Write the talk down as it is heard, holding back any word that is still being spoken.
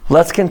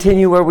Let's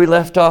continue where we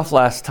left off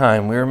last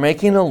time. We were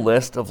making a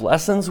list of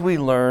lessons we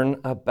learn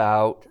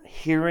about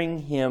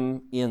hearing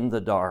Him in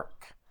the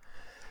dark.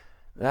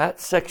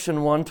 That section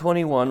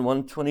 121,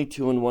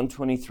 122, and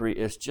 123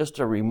 is just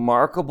a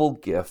remarkable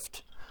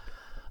gift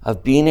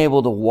of being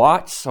able to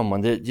watch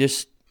someone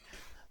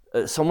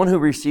someone who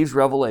receives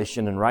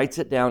revelation and writes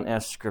it down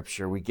as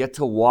Scripture. We get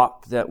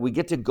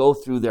to go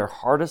through their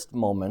hardest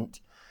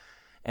moment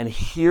and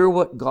hear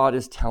what God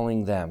is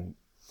telling them.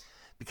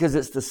 Because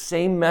it's the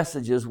same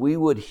messages we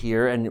would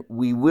hear and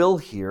we will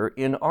hear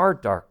in our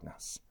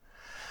darkness.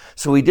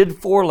 So we did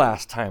 4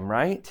 last time,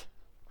 right?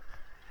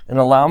 And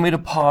allow me to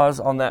pause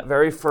on that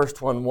very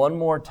first one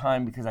more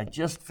time, because I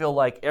just feel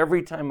like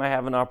every time I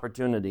have an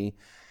opportunity,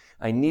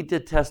 I need to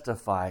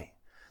testify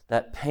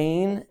that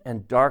pain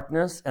and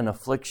darkness and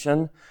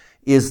affliction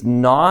is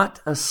not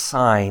a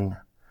sign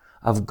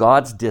of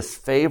God's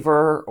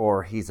disfavor,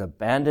 or He's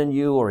abandoned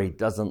you, or He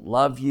doesn't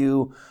love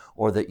you,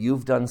 or that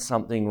you've done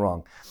something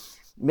wrong.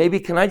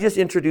 Maybe can I just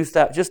introduce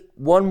that just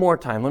one more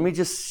time? Let me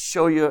just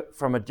show you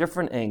from a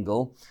different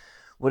angle.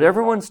 Would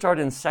everyone start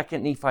in 2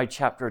 Nephi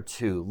chapter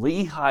 2,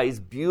 Lehi's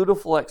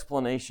beautiful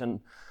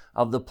explanation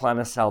of the plan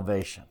of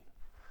salvation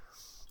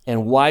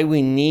and why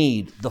we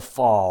need the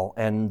fall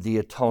and the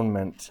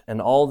atonement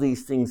and all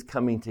these things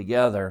coming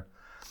together.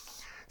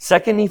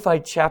 2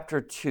 Nephi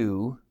chapter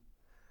 2,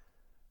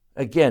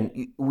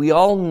 again, we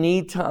all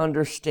need to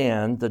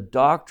understand the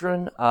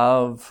doctrine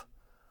of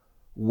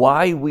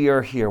why we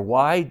are here.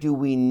 Why do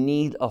we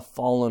need a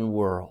fallen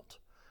world?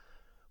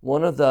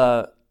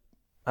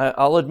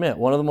 I'll admit,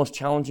 one of the most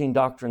challenging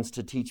doctrines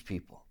to teach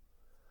people.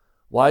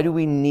 Why do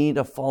we need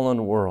a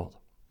fallen world?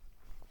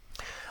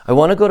 I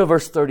want to go to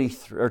verse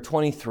 33 or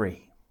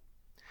 23.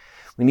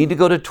 We need to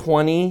go to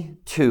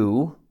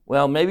 22,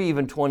 well, maybe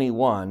even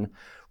 21,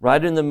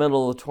 right in the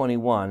middle of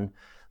 21.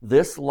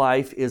 This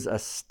life is a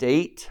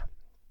state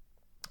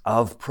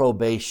of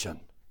probation.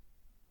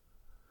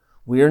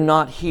 We are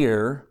not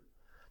here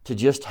to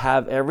just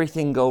have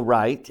everything go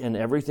right and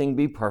everything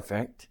be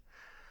perfect.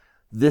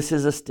 This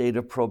is a state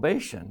of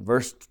probation.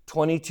 Verse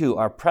 22,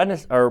 our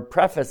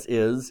preface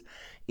is,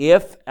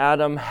 if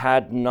Adam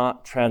had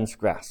not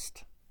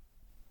transgressed.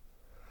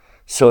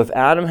 So if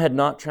Adam had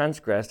not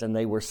transgressed and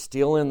they were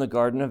still in the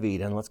Garden of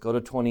Eden, let's go to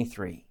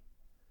 23.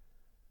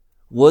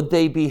 Would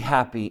they be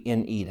happy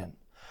in Eden?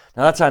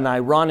 Now that's an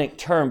ironic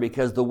term,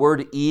 because the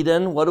word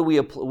Eden, what do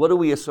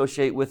we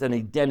associate with an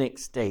Edenic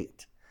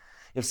state?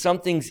 If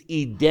something's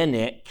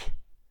Edenic,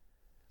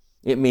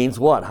 it means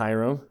what,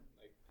 Hiram?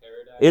 Like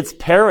paradise. It's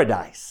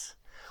paradise,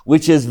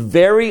 which is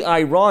very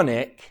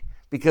ironic,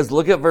 because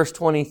look at verse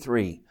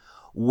 23.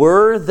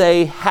 Were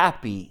they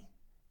happy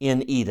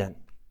in Eden?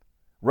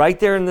 Right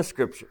there in the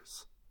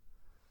Scriptures.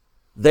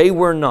 They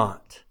were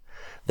not.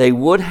 They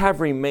would have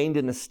remained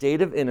in a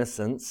state of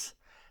innocence,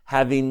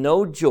 having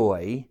no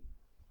joy.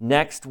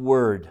 Next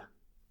word.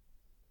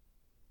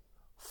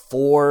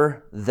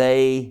 For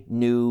they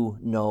knew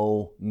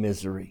no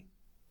misery.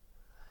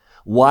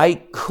 Why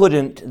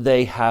couldn't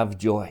they have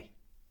joy?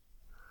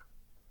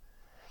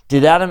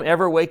 Did Adam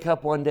ever wake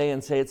up one day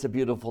and say, it's a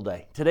beautiful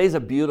day? Today's a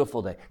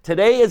beautiful day.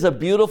 Today is a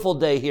beautiful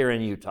day here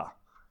in Utah.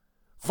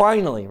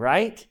 Finally,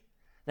 right?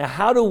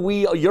 Now,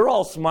 you're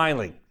all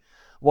smiling.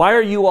 Why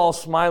are you all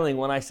smiling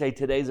when I say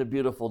today's a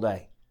beautiful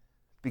day?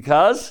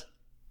 Because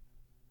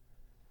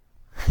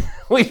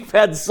we've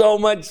had so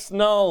much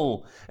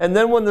snow. And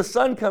then when the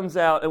sun comes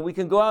out and we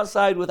can go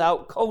outside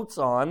without coats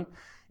on,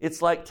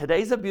 it's like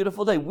today's a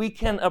beautiful day. We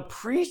can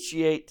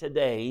appreciate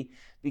today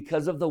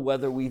because of the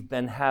weather we've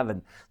been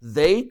having.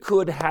 They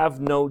could have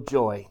no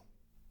joy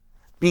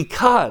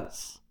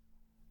because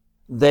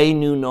they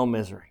knew no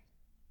misery.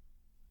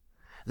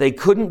 They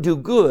couldn't do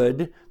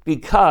good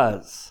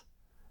because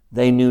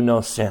they knew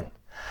no sin.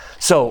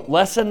 So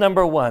lesson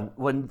number 1,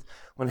 when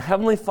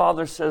Heavenly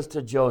Father says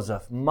to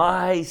Joseph,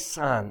 my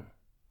son,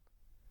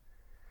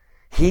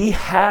 He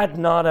had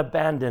not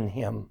abandoned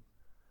him.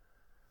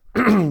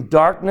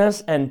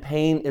 Darkness and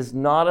pain is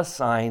not a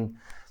sign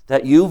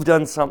that you've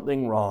done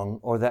something wrong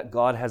or that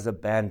God has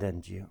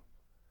abandoned you.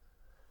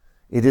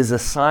 It is a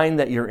sign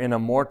that you're in a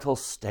mortal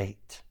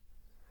state.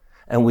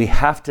 And we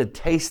have to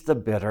taste the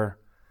bitter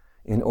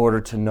in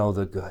order to know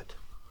the good.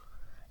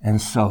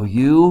 And so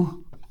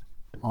you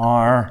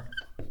are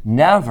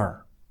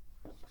never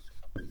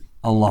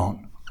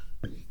alone.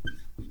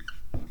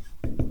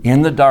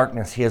 In the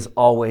darkness, He is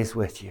always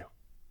with you.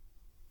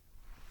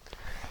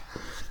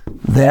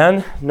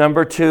 Then,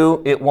 number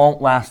 2, it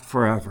won't last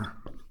forever.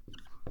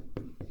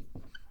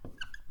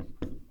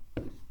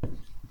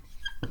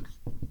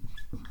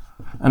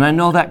 And I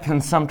know that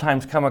can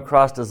sometimes come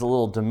across as a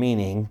little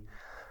demeaning,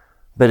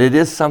 but it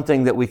is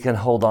something that we can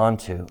hold on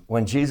to.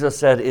 When Jesus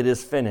said, it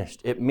is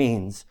finished, it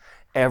means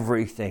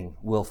everything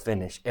will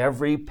finish.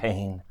 Every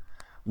pain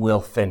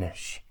will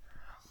finish.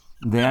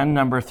 Then,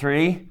 number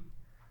 3,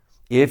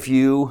 if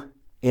you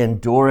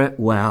endure it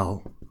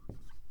well,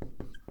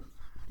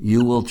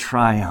 you will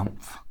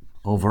triumph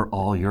over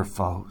all your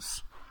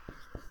foes.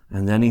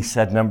 And then He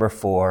said, number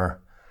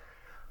 4,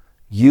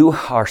 You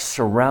are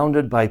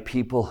surrounded by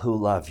people who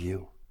love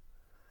you,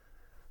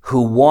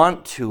 who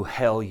want to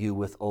hail you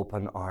with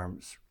open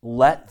arms.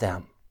 Let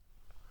them.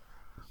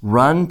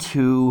 Run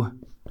to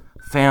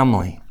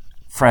family,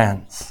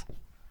 friends,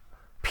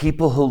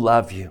 people who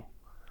love you.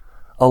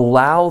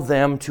 Allow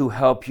them to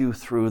help you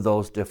through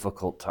those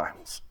difficult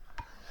times.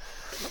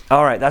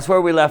 All right, that's where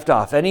we left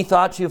off. Any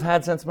thoughts you've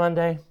had since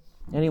Monday?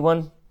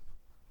 Anyone?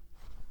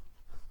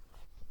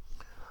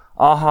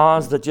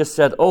 Ahas that just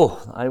said,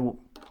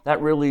 that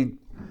really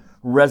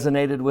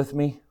resonated with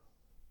me?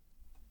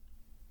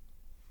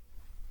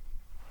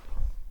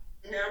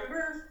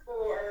 Number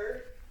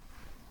 4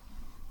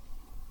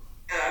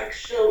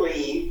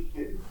 actually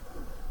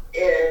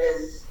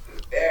is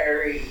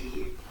very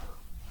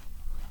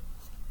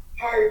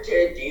hard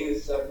to do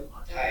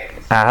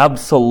sometimes.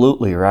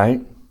 Absolutely, right?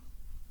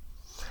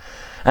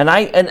 And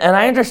I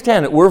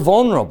understand it. We're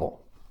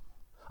vulnerable.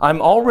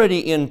 I'm already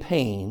in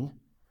pain,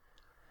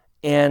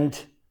 and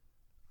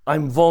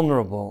I'm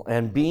vulnerable.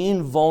 And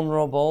being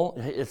vulnerable,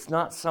 it's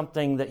not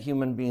something that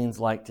human beings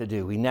like to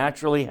do. We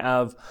naturally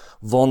have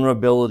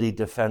vulnerability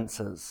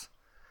defenses.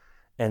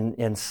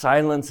 And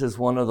silence is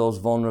one of those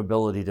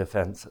vulnerability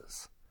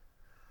defenses.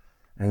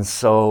 And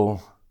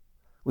so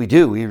we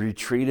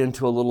retreat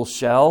into a little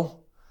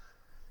shell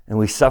and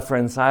we suffer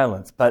in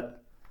silence.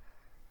 But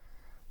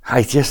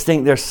I just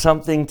think there's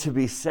something to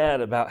be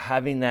said about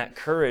having that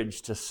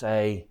courage to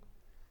say,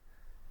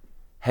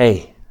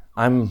 hey,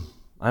 I'm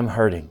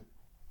hurting.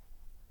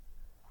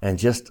 And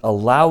just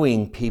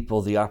allowing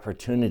people the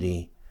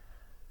opportunity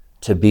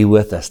to be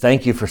with us.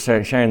 Thank you for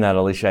sharing that,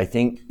 Alicia. I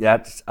think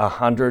that's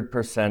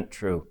 100%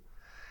 true.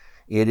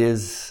 It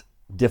is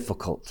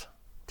difficult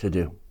to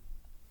do.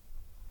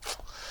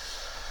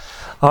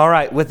 All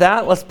right, with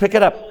that, let's pick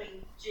it up. Going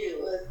to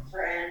a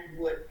friend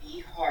would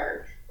be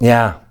hard.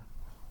 Yeah.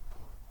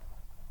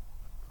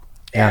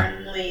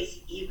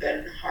 Family's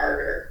even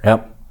harder.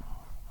 Yep.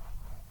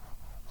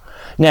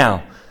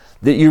 Now,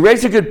 you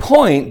raise a good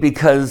point,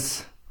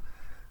 because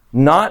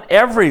not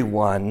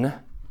everyone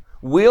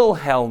will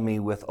hail me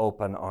with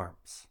open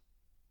arms.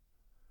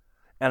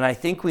 And I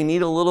think we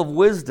need a little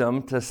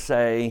wisdom to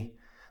say,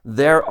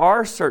 there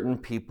are certain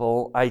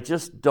people I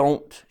just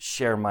don't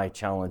share my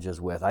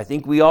challenges with. I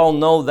think we all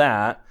know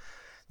that.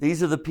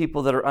 These are the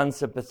people that are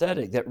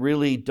unsympathetic, that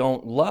really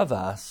don't love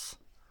us.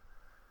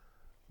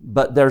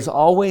 But there's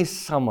always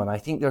someone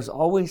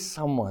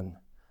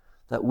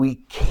that we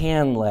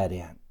can let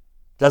in.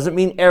 Doesn't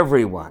mean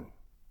everyone,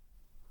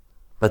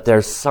 but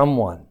there's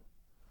someone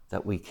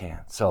that we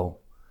can. So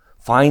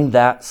find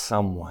that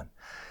someone.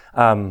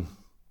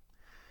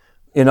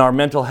 In our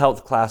mental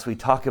health class, we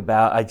talk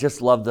about, I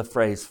just love the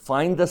phrase,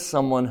 find the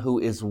someone who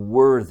is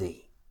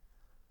worthy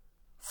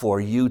for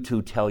you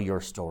to tell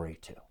your story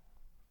to.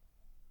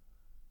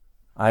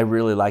 I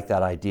really like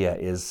that idea,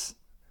 is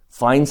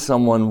find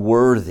someone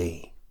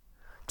worthy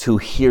to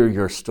hear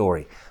your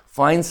story.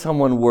 Find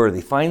someone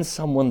worthy. Find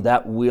someone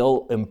that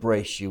will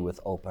embrace you with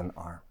open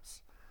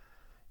arms.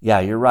 Yeah,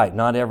 you're right.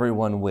 Not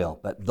everyone will,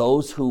 but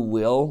those who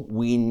will,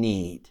 we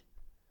need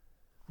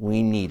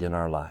in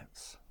our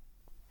lives.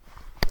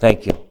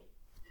 Thank you.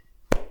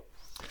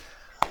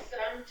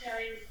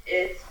 Sometimes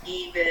it's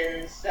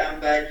even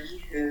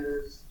somebody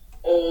who's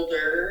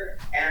older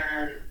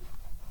and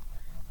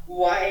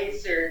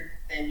wiser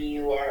than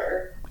you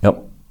are.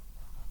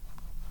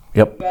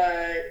 Yep.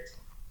 But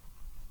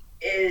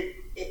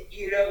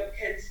you don't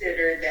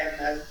consider them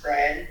a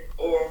friend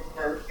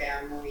or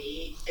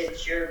family.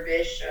 It's your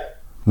bishop.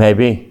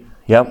 Maybe.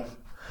 Yep.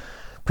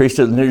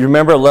 Priesthood. You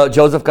remember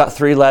Joseph got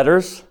 3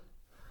 letters?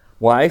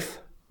 Wife,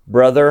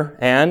 brother,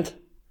 and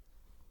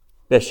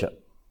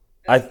bishop.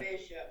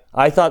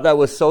 I thought that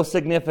was so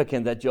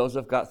significant that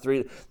Joseph got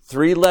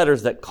three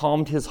letters that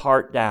calmed his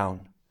heart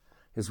down.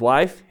 His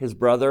wife, his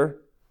brother,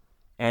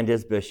 and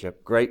his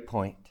bishop. Great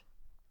point.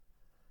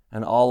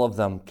 And all of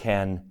them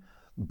can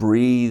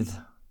breathe.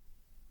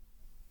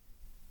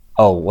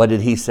 Oh, what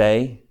did he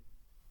say?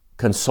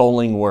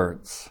 Consoling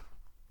words.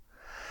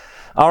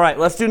 All right,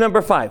 let's do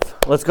number 5.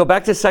 Let's go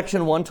back to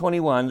section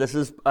 121. This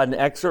is an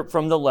excerpt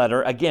from the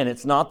letter. Again,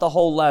 it's not the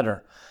whole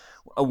letter.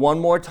 One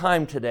more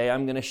time today,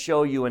 I'm going to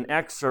show you an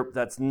excerpt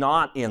that's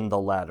not in the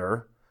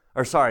letter.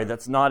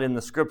 That's not in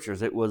the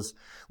scriptures.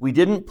 We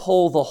didn't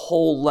pull the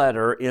whole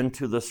letter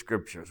into the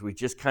scriptures. We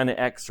just kind of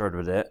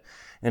excerpted it.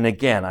 And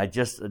again,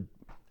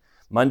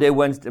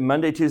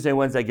 Monday, Tuesday,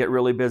 Wednesday get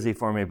really busy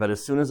for me. But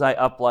as soon as I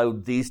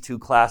upload these 2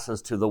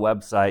 classes to the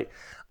website,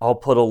 I'll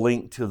put a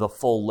link to the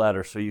full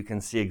letter so you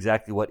can see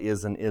exactly what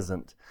is and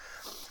isn't.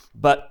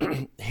 But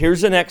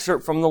here's an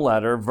excerpt from the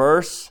letter,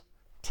 verse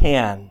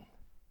 10.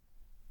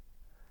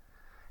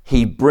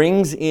 He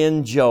brings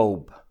in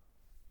Job.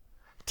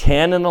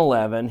 10 and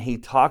 11, he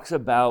talks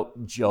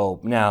about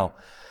Job. Now,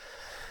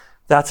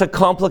 that's a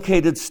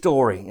complicated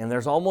story, and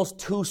there's almost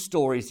 2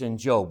 stories in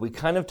Job. We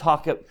kind of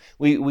talk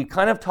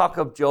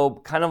of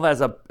Job kind of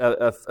as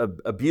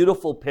a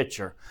beautiful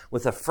picture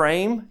with a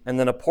frame and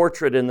then a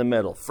portrait in the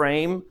middle.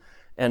 Frame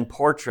and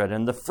portrait.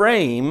 And the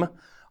frame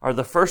are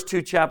the first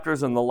 2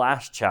 chapters and the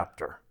last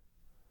chapter.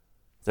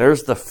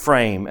 There's the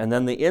frame. And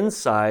then the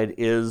inside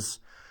is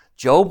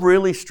Job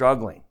really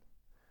struggling.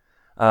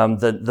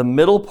 The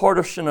middle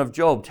portion of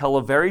Job tell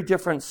a very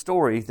different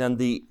story than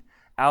the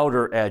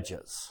outer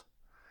edges.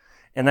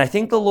 And I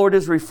think the Lord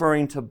is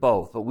referring to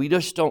both, but we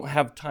just don't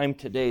have time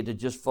today to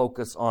just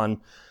focus on,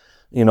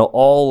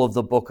 all of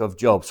the book of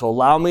Job. So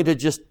allow me to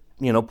just,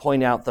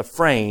 point out the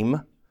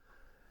frame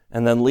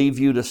and then leave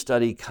you to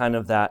study kind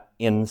of that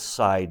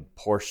inside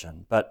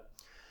portion. But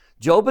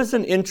Job is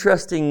an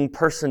interesting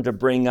person to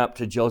bring up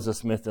to Joseph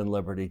Smith in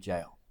Liberty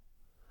Jail.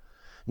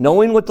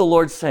 Knowing what the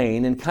Lord's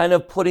saying and kind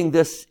of putting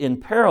this in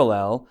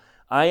parallel,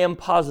 I am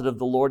positive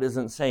the Lord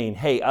isn't saying,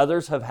 hey,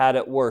 others have had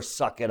it worse,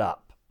 suck it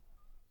up.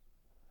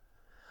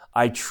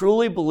 I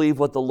truly believe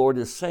what the Lord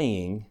is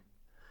saying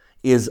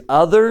is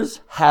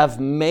others have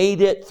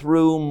made it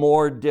through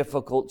more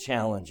difficult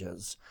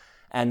challenges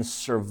and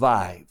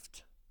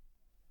survived.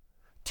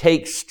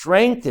 Take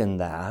strength in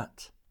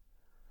that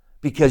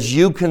because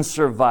you can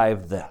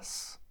survive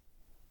this.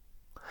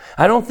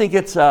 I don't think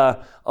it's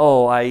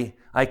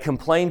I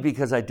complained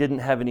because I didn't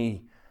have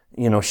any,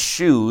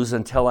 shoes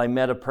until I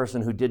met a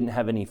person who didn't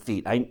have any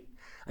feet. I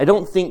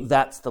don't think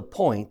that's the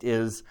point,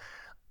 is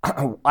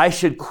I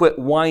should quit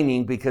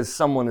whining because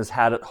someone has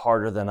had it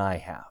harder than I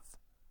have.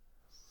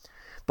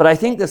 But I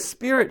think the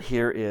spirit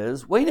here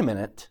is, wait a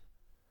minute,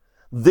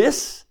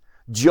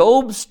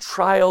 Job's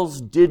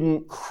trials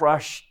didn't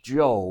crush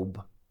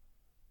Job.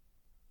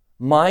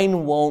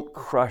 Mine won't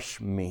crush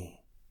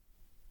me.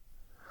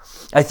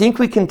 I think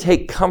we can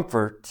take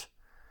comfort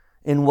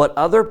in what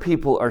other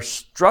people are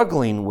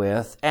struggling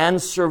with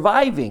and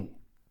surviving.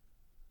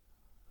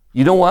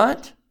 You know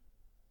what?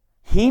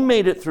 He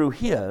made it through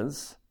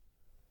his.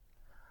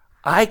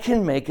 I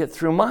can make it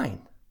through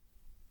mine.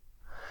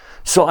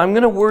 So I'm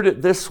going to word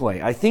it this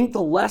way. I think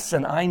the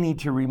lesson I need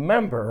to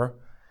remember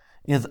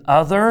is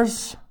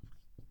others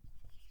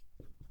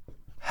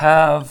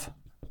have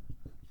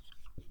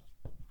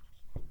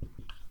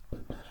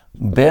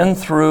been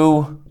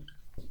through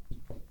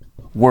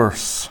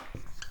worse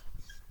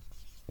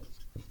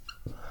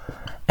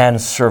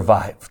and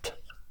survived.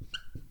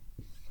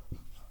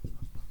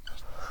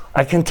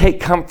 I can take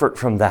comfort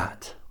from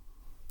that.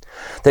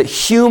 That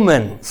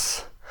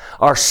humans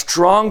are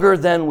stronger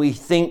than we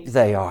think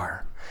they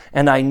are.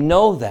 And I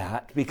know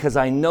that because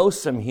I know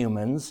some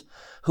humans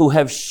who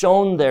have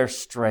shown their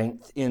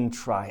strength in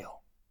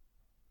trial.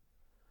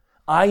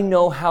 I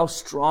know how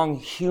strong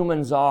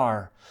humans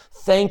are.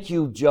 Thank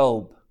you,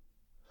 Job.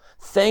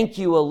 Thank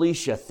you,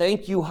 Alicia.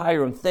 Thank you,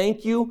 Hiram.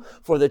 Thank you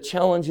for the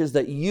challenges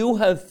that you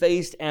have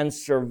faced and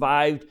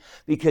survived,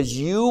 because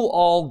you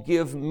all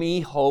give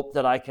me hope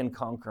that I can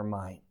conquer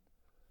mine.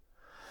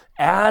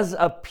 As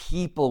a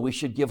people, we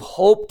should give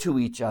hope to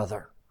each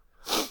other.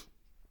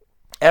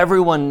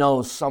 Everyone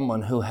knows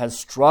someone who has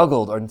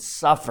struggled and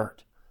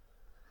suffered,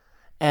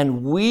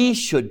 and we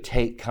should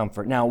take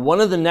comfort. Now,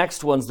 one of the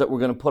next ones that we're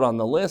going to put on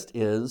the list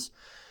is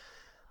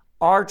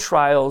our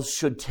trials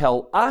should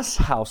tell us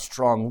how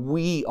strong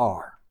we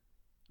are.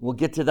 We'll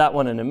get to that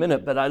one in a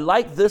minute, but I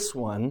like this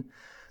one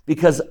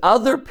because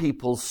other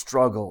people's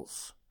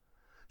struggles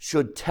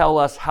should tell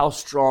us how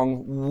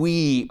strong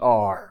we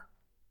are.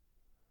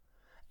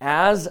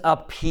 As a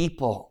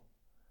people,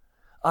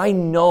 I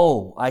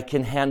know I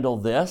can handle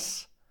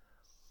this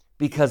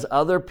because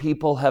other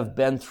people have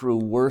been through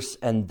worse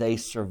and they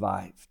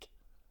survived.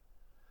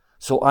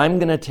 So I'm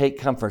going to take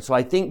comfort. So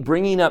I think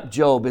bringing up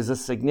Job is a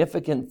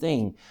significant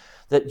thing,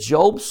 that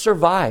Job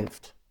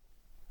survived.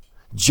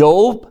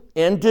 Job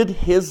ended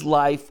his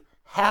life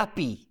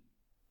happy.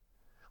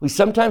 We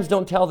sometimes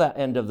don't tell that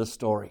end of the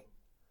story.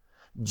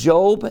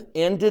 Job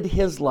ended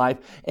his life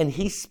and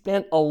he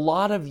spent a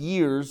lot of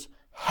years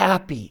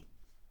happy.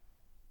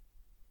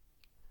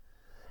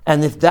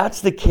 And if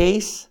that's the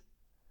case,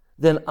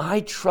 then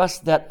I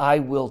trust that I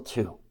will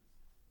too.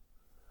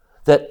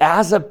 That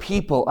as a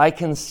people, I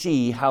can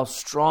see how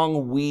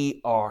strong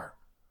we are.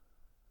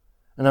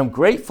 And I'm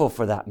grateful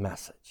for that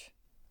message.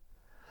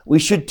 We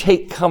should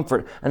take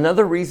comfort.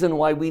 Another reason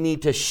why we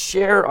need to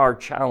share our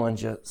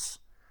challenges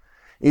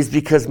is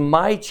because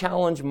my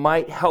challenge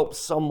might help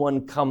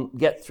someone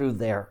get through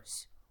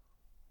theirs.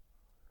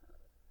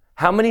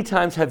 How many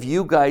times have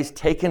you guys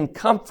taken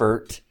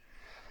comfort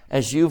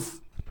as you've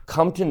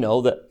come to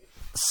know that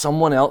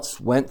someone else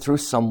went through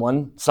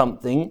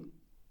something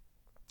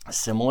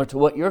similar to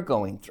what you're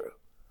going through?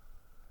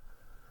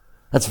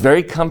 That's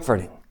very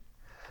comforting.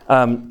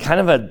 Kind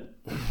of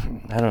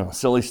a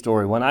silly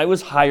story. When I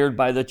was hired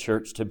by the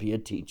church to be a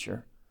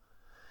teacher,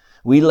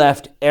 we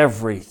left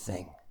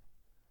everything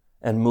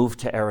and moved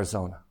to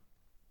Arizona.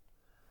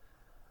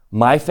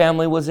 My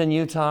family was in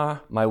Utah.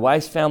 My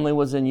wife's family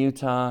was in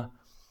Utah.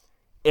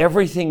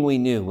 Everything we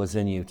knew was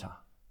in Utah.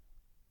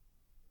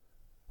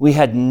 We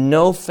had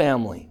no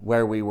family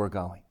where we were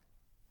going.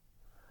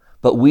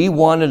 But we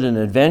wanted an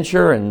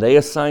adventure, and they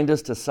assigned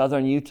us to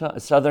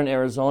southern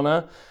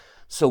Arizona.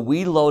 So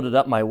we loaded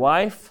up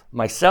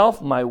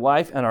myself, my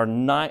wife, and our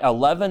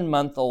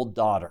 11-month-old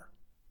daughter.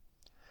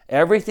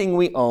 Everything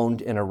we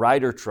owned in a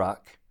Ryder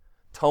truck,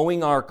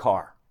 towing our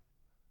car.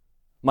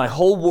 My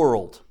whole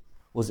world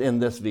was in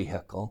this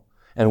vehicle,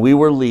 and we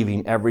were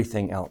leaving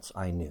everything else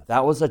I knew.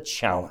 That was a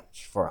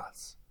challenge for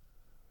us.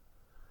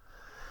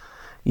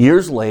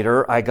 Years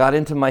later, I got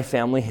into my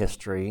family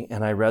history,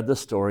 and I read the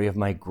story of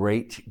my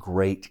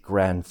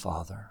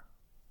great-great-grandfather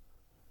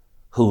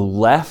who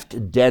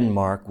left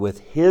Denmark with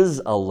his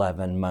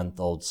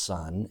 11-month-old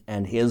son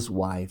and his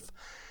wife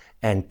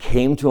and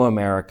came to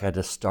America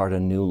to start a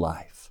new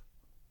life.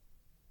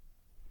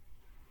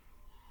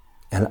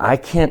 And I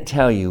can't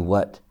tell you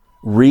what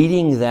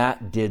reading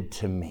that did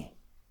to me.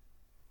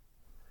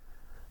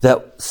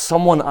 That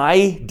someone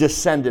I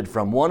descended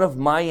from, one of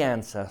my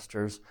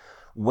ancestors,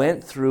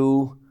 went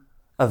through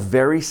a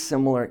very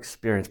similar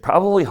experience.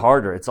 Probably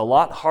harder. It's a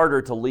lot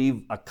harder to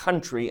leave a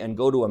country and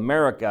go to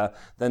America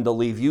than to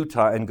leave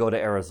Utah and go to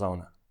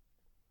Arizona.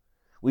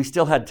 We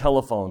still had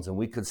telephones and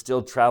we could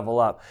still travel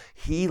up.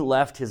 He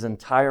left his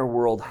entire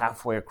world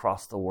halfway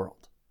across the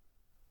world.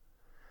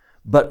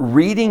 But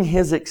reading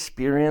his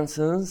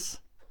experiences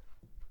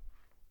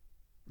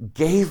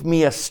gave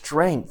me a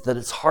strength that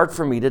it's hard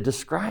for me to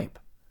describe.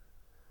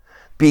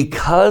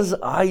 Because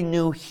I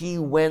knew he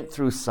went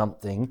through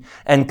something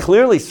and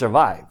clearly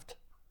survived,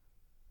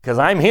 because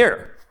I'm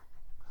here,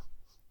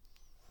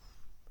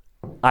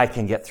 I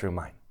can get through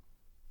mine.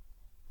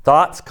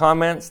 Thoughts,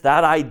 comments,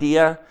 that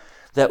idea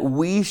that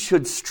we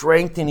should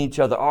strengthen each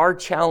other, our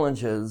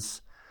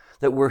challenges,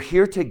 that we're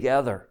here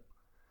together,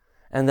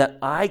 and that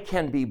I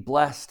can be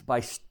blessed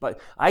by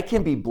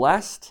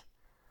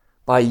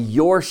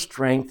your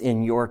strength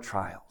in your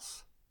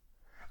trials.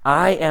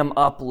 I am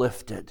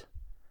uplifted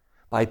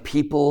by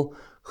people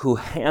who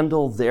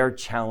handle their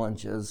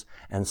challenges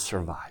and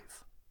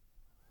survive.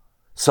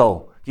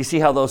 So, do you see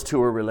how those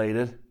two are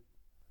related?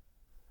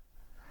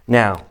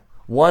 Now,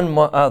 one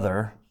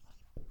other.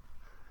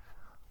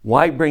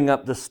 Why bring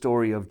up the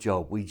story of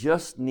Job? We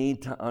just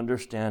need to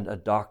understand a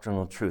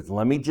doctrinal truth.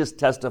 Let me just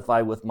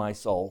testify with my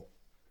soul.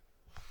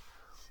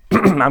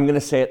 I'm going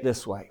to say it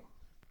this way.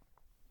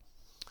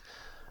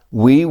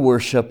 We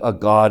worship a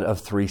God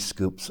of 3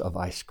 scoops of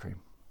ice cream.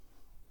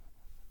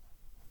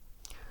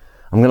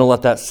 I'm going to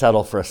let that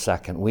settle for a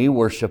second. We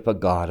worship a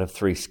God of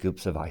 3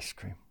 scoops of ice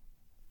cream.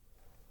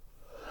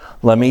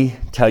 Let me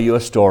tell you a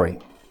story.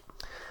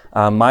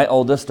 My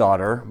oldest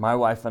daughter, my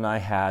wife and I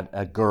had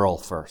a girl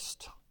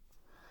first.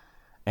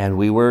 And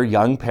we were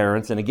young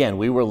parents. And again,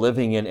 we were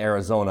living in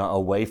Arizona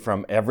away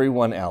from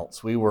everyone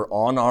else. We were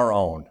on our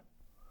own.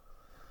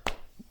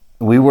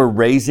 We were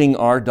raising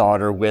our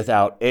daughter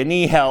without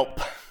any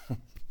help.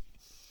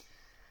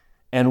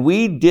 And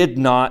we did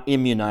not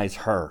immunize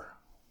her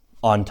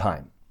on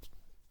time.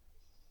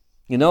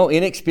 You know,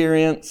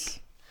 inexperience.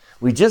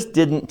 We just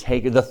didn't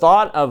take it. The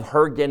thought of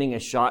her getting a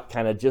shot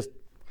kind of just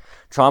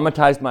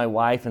traumatized my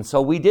wife. And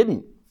so we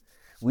didn't.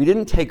 We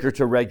didn't take her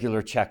to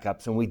regular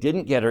checkups and we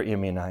didn't get her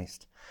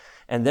immunized.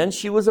 And then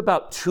she was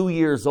about 2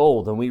 years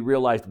old and we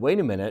realized, wait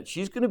a minute,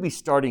 she's going to be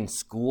starting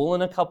school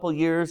in a couple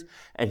years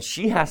and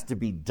she has to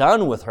be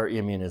done with her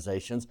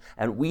immunizations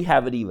and we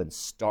haven't even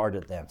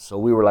started them. So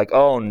we were like,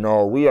 oh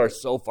no, we are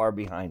so far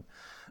behind.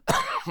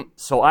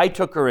 So I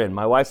took her in.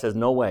 My wife says,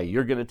 no way,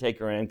 you're going to take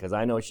her in because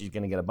I know she's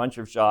going to get a bunch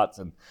of shots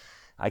and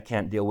I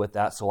can't deal with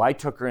that. So I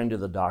took her into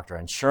the doctor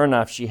and sure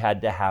enough, she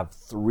had to have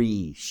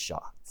 3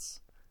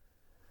 shots.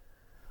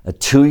 A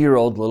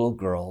 2-year-old little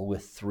girl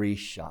with 3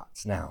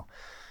 shots. Now,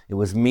 it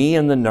was me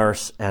and the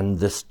nurse and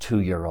this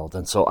 2-year-old,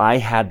 and so I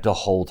had to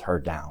hold her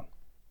down.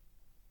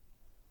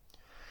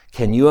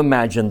 Can you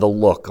imagine the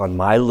look on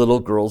my little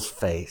girl's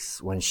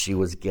face when she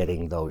was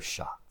getting those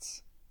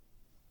shots?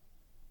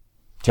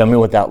 Tell me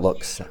what that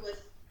looks like. She was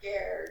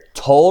scared.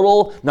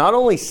 Total, not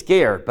only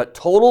scared, but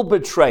total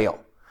betrayal.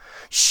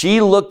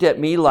 She looked at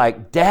me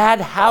like,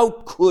 Dad, how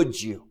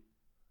could you?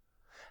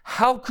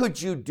 How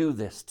could you do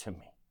this to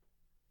me?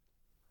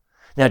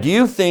 Now, do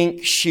you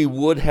think she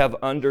would have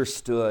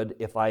understood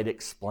if I'd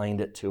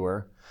explained it to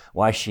her,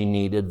 why she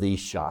needed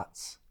these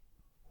shots?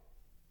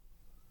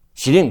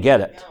 She didn't get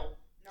it. No,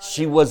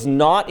 She was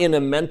not in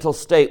a mental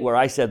state where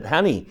I said,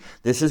 honey,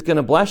 this is going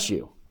to bless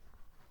you.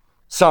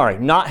 Sorry,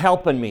 not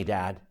helping me,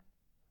 Dad.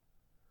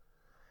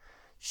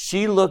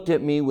 She looked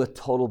at me with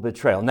total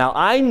betrayal. Now,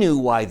 I knew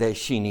why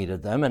she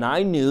needed them, and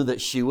I knew that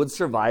she would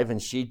survive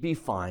and she'd be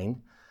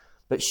fine,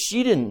 but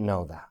she didn't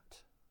know that.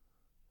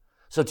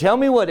 So tell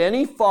me what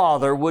any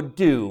father would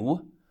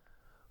do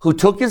who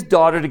took his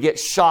daughter to get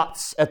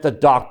shots at the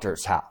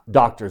doctor's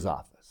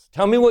office.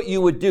 Tell me what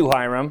you would do,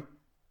 Hiram.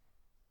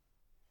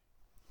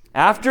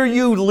 After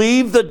you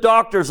leave the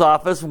doctor's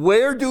office,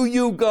 where do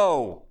you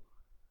go?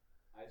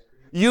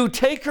 You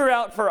take her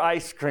out for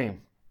ice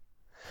cream.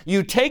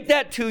 You take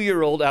that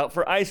 2-year-old out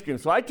for ice cream.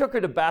 So I took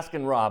her to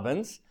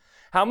Baskin-Robbins.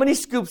 How many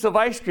scoops of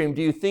ice cream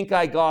do you think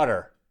I got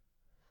her?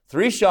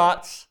 3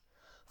 shots,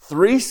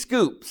 3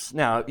 scoops.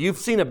 Now, you've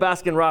seen a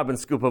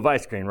Baskin-Robbins scoop of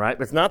ice cream, right?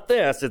 But it's not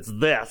this, it's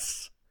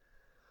this.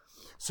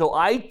 So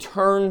I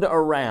turned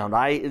around.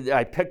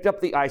 I picked up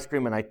the ice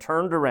cream and I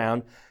turned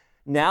around.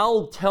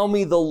 Now tell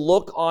me the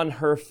look on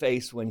her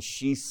face when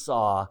she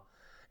saw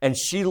And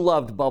she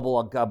loved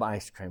bubble gum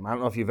ice cream. I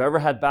don't know if you've ever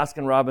had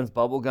Baskin-Robbins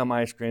bubble gum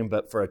ice cream,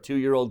 but for a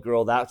 2-year-old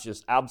girl, that's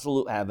just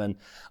absolute heaven.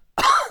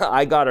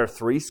 I got her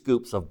 3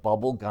 scoops of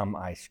bubble gum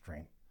ice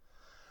cream,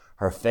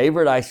 her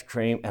favorite ice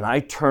cream, and I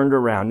turned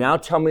around. Now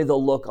tell me the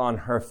look on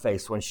her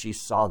face when she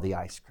saw the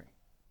ice cream.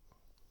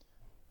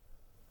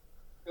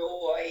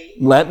 Joy.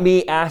 Let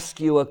me ask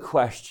you a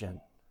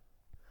question.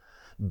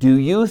 Do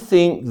you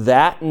think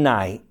that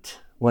night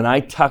when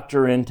I tucked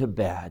her into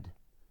bed,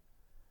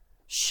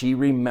 she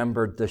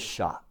remembered the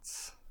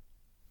shots?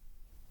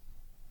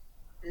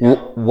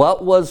 No.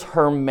 What was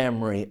her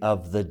memory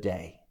of the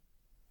day?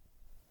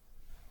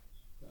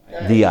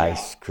 The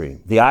ice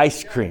cream. The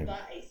ice cream. The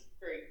ice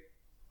cream.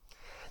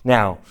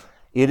 Now,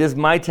 it is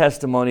my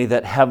testimony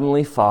that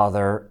Heavenly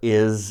Father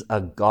is a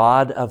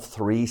God of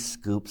 3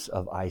 scoops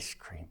of ice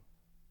cream.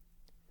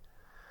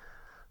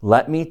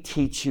 Let me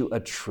teach you a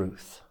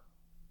truth.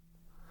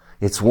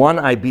 It's one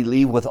I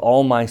believe with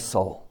all my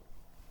soul.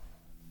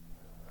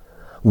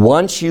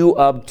 Once you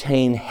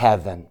obtain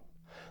heaven,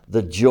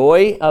 the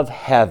joy of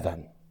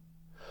heaven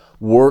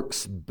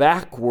works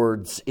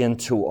backwards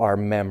into our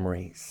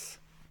memories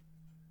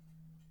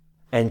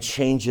and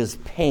changes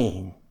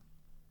pain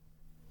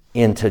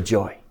into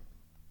joy.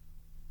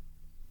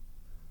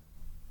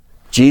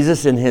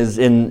 Jesus in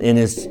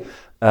the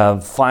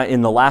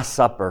Last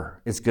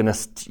Supper is going to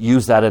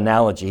use that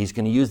analogy. He's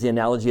going to use the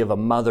analogy of a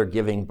mother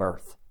giving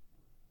birth.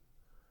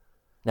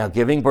 Now,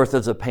 giving birth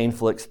is a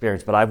painful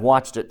experience, but I've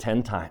watched it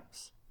 10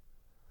 times.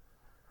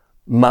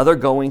 Mother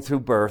going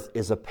through birth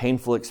is a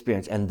painful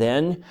experience. And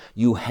then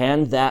you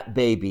hand that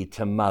baby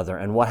to mother,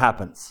 and what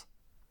happens?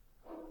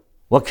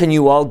 What can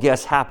you all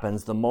guess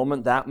happens the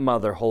moment that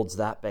mother holds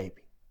that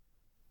baby?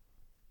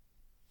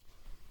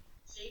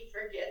 She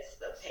forgets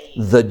the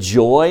pain. The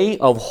joy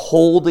of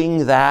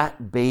holding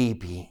that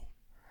baby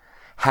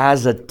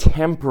has a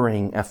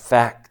tempering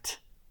effect.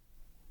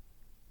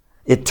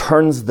 It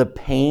turns the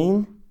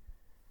pain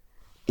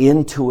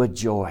into a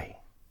joy.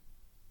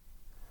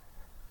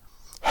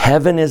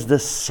 Heaven is the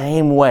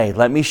same way.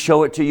 Let me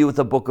show it to you with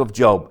the book of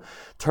Job.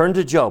 Turn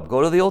to Job.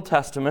 Go to the Old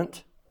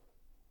Testament.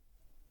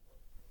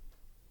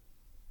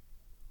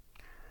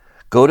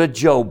 Go to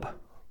Job.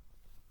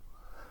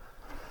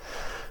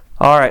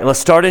 All right, let's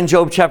start in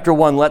Job chapter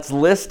 1. Let's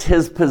list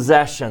his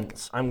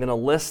possessions. I'm going to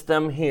list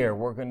them here.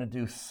 We're going to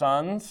do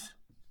sons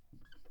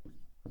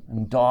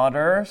and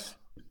daughters.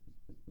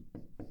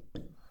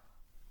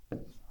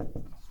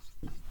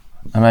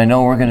 And I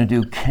know we're going to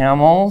do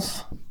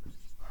camels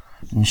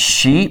and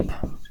sheep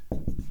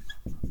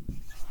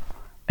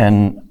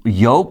and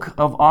yoke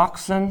of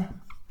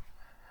oxen.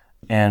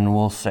 And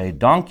we'll say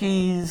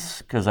donkeys,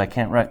 because I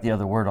can't write the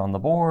other word on the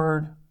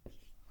board.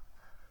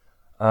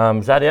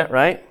 Is that it,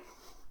 right?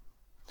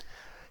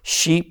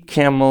 Sheep,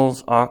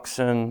 camels,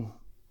 oxen,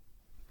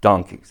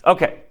 donkeys.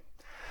 Okay,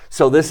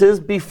 so this is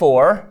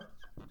before,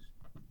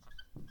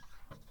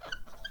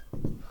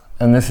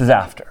 and this is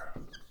after.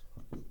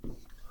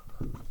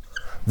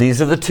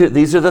 These are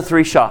the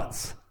 3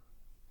 shots.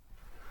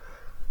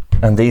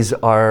 And this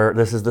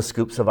is the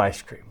scoops of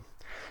ice cream.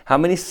 How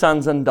many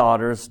sons and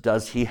daughters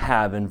does he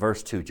have in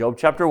verse 2? Job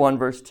chapter 1,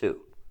 verse 2.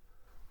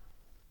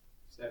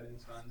 7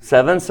 sons.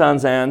 7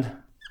 sons and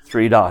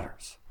 3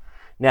 daughters.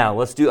 Now,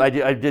 let's do, I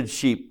did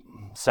sheep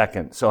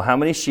second. So how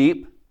many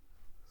sheep?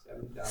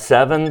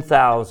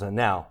 7,000.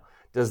 Now,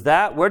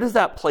 where does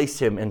that place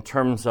him in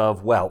terms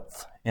of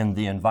wealth in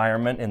the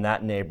environment in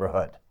that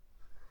neighborhood?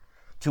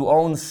 To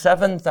own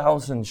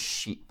 7,000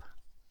 sheep.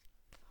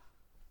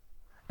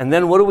 And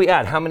then what do we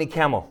add? How many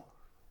camel?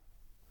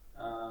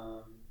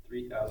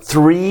 3,000.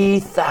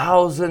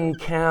 3,000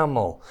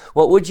 camel.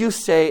 What would you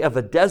say of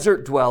a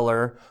desert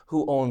dweller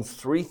who owns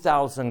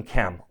 3,000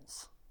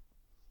 camels?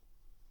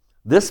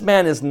 This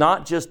man is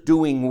not just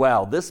doing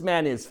well. This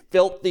man is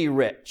filthy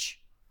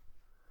rich.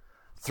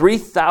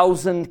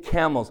 3,000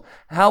 camels.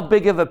 How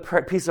big of a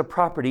piece of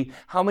property?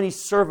 How many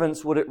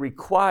servants would it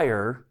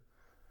require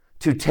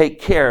to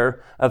take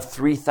care of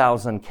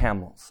 3,000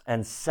 camels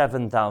and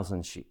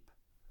 7,000 sheep?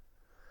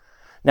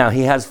 Now,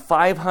 he has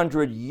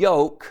 500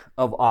 yoke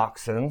of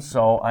oxen,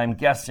 so I'm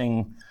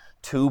guessing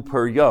 2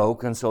 per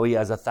yoke, and so he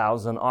has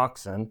 1,000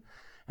 oxen.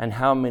 And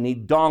how many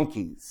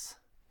donkeys?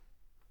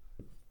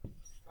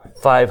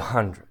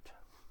 500.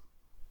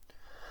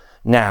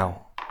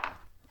 Now,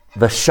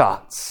 the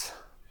shots,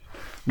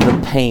 the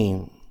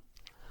pain,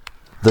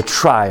 the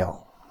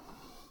trial.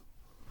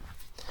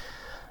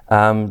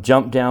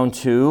 Jump down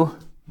to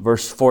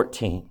verse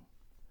 14.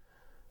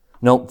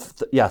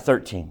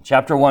 13.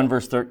 Chapter 1,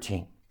 verse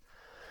 13.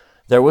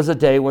 There was a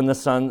day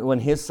when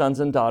his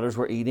sons and daughters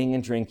were eating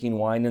and drinking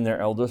wine in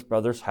their eldest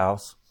brother's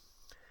house.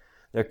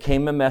 There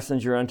came a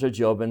messenger unto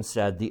Job and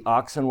said, the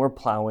oxen were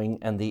plowing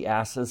and the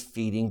asses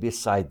feeding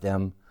beside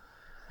them,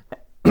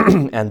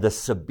 and the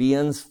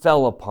Sabaeans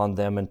fell upon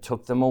them and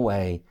took them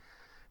away,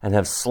 and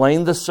have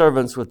slain the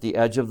servants with the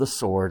edge of the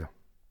sword,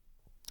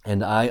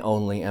 and I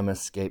only am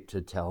escaped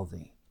to tell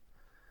thee.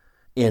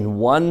 In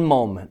one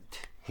moment,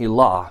 he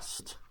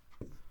lost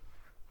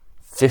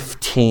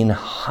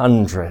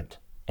 1,500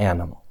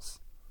 animals.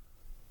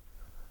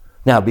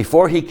 Now,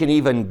 before he can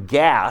even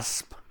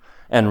gasp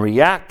and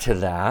react to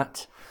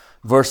that,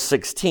 verse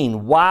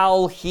 16,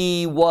 while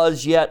he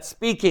was yet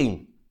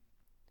speaking,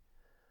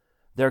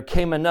 there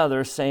came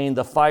another saying,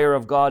 the fire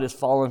of God is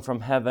fallen from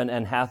heaven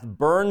and hath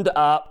burned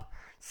up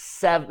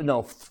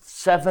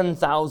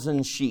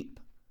 7,000 sheep.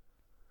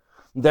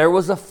 There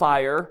was a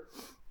fire,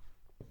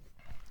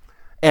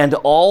 and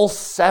all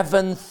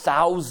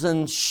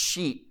 7,000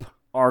 sheep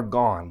are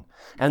gone.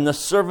 And the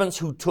servants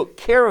who took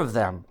care of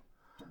them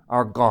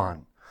are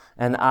gone.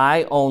 And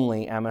I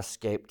only am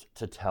escaped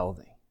to tell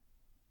thee.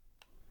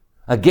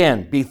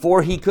 Again,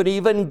 before he could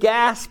even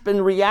gasp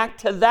and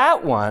react to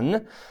that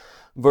one,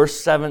 verse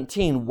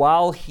 17,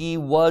 while he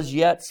was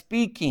yet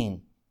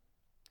speaking,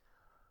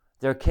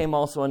 there came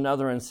also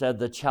another and said,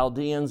 the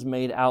Chaldeans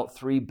made out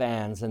 3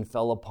 bands and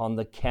fell upon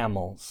the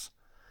camels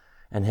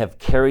and have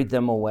carried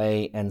them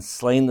away and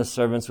slain the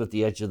servants with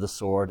the edge of the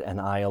sword,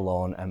 and I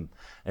alone am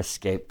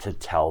escaped to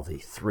tell thee.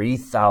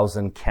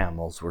 3,000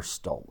 camels were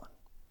stolen.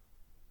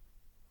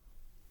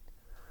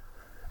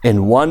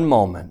 In one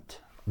moment,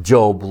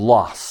 Job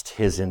lost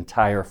his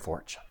entire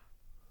fortune.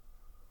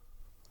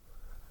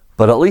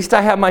 But at least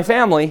I have my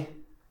family.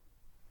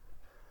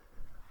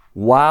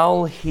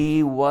 While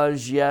he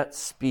was yet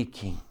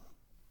speaking,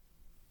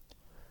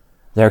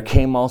 there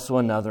came also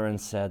another and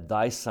said,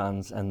 thy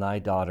sons and thy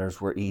daughters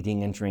were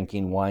eating and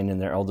drinking wine in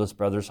their eldest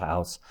brother's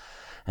house.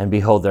 And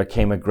behold, there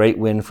came a great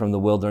wind from the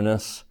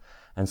wilderness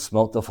and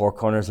smote the 4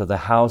 corners of the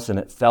house, and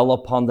it fell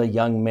upon the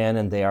young men,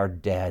 and they are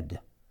dead.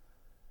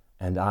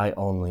 And I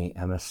only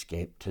am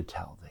escaped to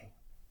tell thee.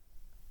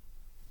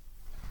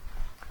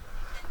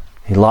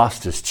 He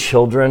lost his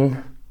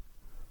children,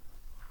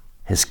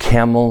 his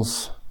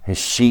camels, his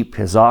sheep,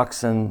 his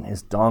oxen,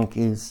 his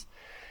donkeys.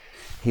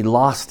 He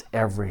lost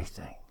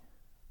everything.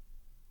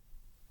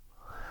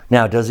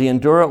 Now, does he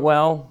endure it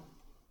well?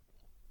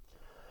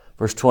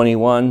 Verse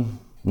 21,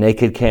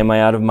 naked came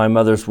I out of my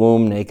mother's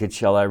womb, naked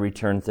shall I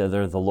return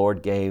thither. The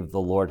Lord gave,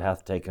 the Lord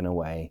hath taken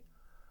away.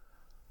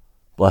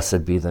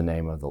 Blessed be the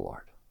name of the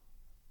Lord.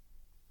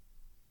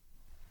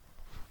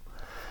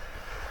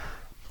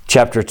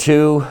 Chapter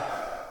 2.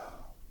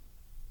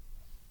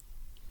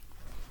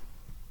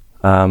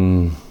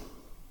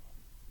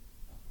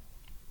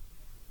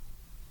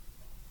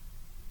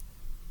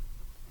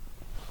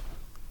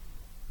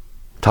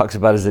 Talks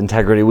about his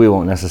integrity. We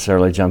won't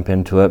necessarily jump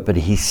into it, but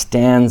he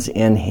stands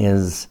in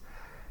his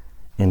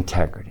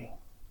integrity.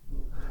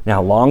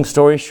 Now, long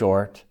story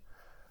short,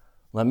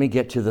 let me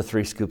get to the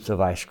 3 scoops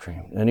of ice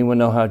cream. Anyone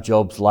know how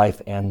Job's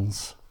life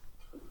ends?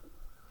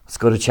 Let's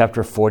go to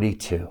chapter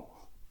 42.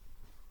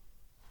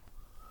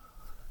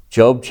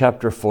 Job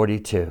chapter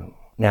 42.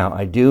 Now,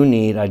 I do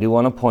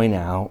want to point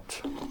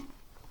out,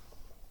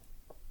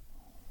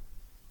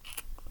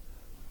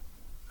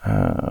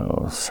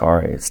 oh,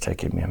 sorry, it's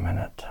taking me a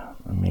minute.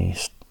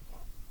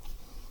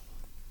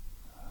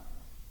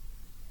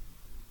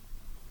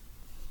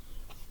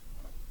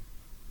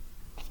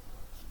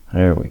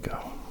 There we go.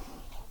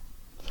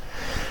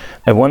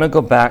 I want to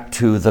go back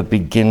to the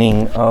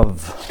beginning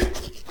of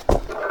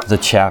the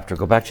chapter.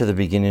 Go back to the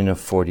beginning of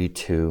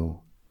 42.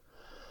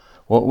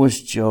 What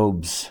was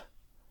Job's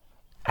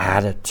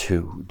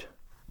attitude?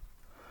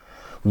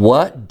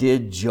 What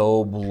did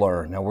Job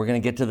learn? Now, we're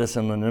going to get to this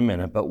in a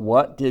minute, but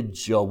what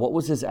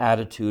was his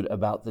attitude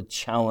about the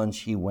challenge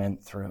he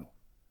went through?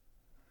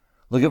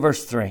 Look at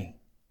verse 3.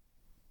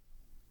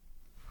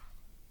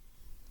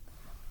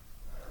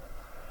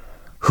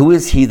 Who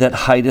is he that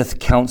hideth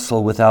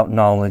counsel without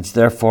knowledge?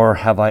 Therefore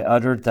have I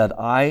uttered that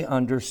I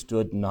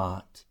understood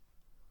not.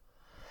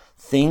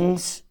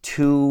 Things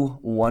too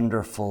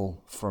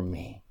wonderful for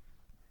me,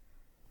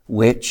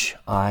 which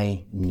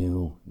I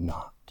knew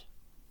not.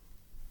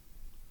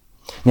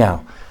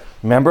 Now,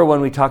 remember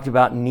when we talked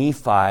about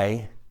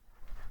Nephi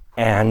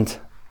and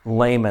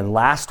Laman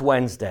last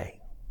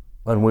Wednesday,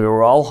 when we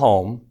were all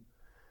home,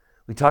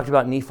 we talked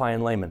about Nephi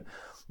and Laman.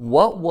 It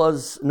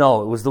was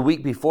the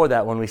week before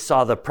that when we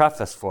saw the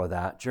preface for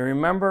that. Do you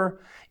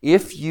remember?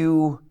 If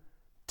you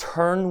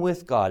turn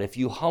with God, if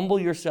you humble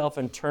yourself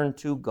and turn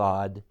to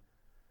God,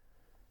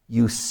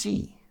 you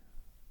see.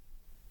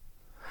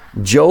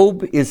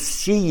 Job is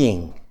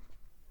seeing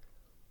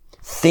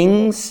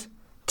things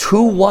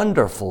too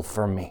wonderful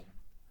for me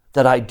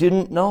that I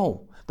didn't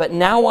know. But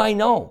now I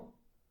know.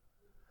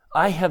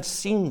 I have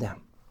seen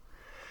them.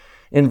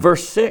 In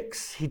verse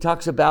 6, he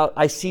talks about,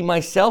 I see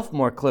myself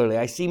more clearly.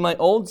 I see my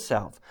old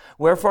self.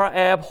 Wherefore I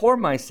abhor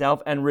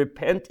myself and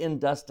repent in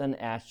dust and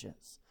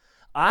ashes.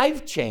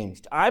 I've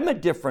changed. I'm a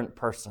different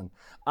person.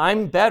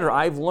 I'm better.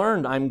 I've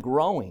learned. I'm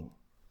growing.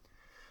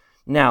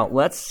 Now,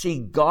 let's see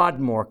God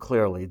more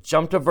clearly.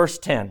 Jump to verse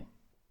 10.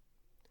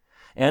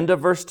 End of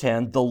verse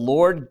 10, the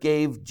Lord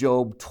gave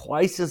Job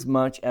twice as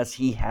much as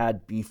he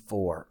had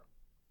before.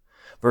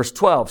 Verse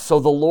 12, so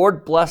the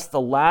Lord blessed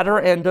the latter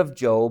end of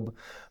Job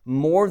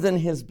more than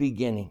his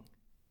beginning.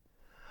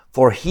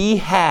 For he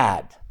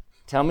had,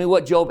 tell me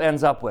what Job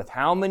ends up with.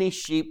 How many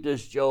sheep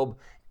does Job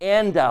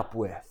end up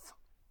with?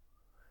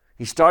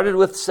 He started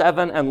with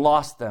 7 and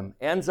lost them.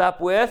 Ends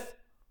up with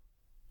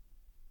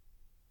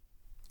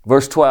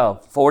Verse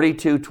 12,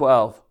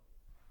 42:12.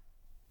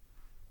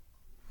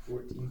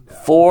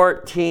 14,000.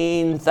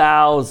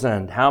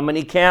 14,000. How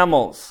many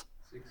camels?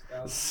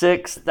 6,000.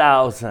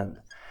 6,000.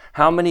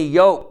 How many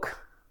yoke?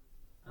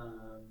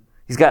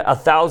 He's got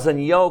 1,000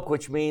 yoke,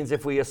 which means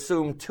if we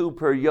assume 2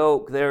 per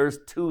yoke, there's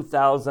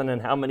 2,000.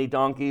 And how many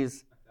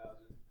donkeys?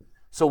 1,000.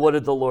 So what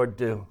did the Lord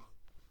do?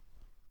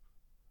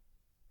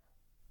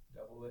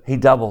 Double it. He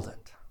doubled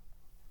it.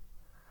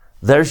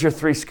 There's your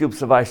 3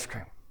 scoops of ice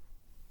cream.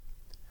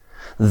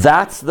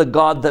 That's the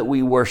God that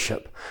we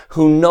worship,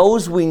 who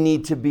knows we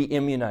need to be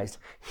immunized.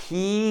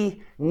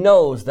 He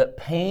knows that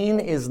pain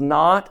is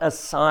not a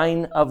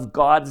sign of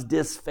God's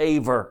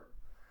disfavor,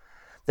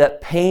 that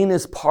pain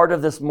is part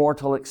of this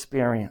mortal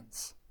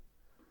experience.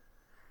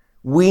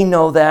 We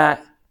know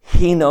that.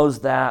 He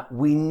knows that.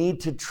 We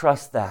need to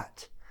trust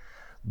that.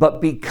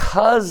 But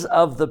because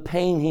of the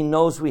pain he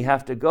knows we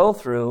have to go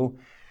through,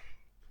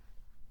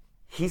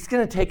 he's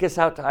going to take us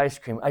out to ice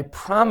cream. I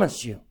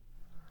promise you.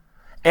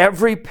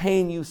 Every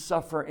pain you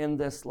suffer in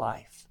this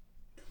life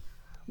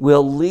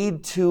will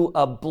lead to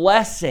a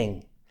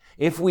blessing.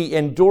 If we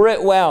endure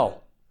it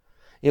well,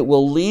 it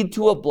will lead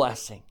to a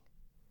blessing.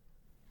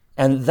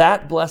 And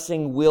that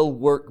blessing will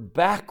work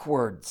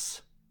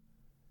backwards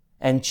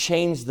and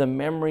change the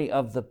memory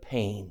of the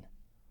pain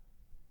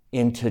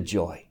into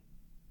joy.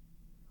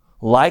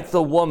 Like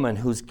the woman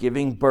who's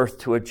giving birth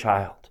to a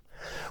child.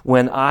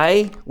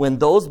 When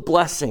those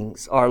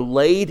blessings are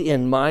laid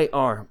in my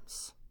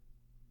arms,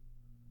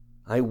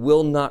 I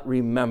will not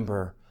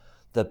remember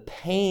the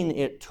pain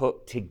it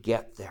took to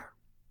get there.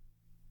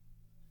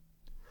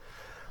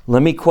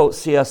 Let me quote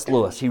C.S.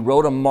 Lewis. He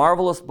wrote a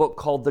marvelous book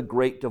called The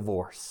Great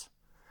Divorce.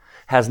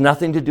 Has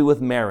nothing to do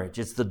with marriage.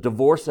 It's the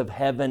divorce of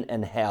heaven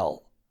and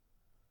hell.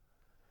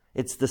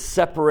 It's the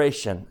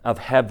separation of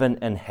heaven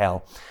and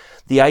hell.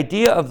 The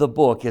idea of the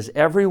book is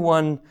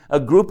a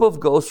group of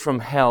ghosts from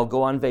hell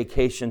go on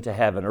vacation to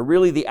heaven, or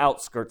really the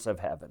outskirts of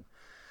heaven.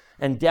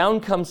 And down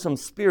come some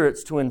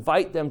spirits to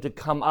invite them to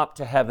come up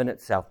to heaven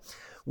itself.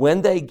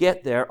 When they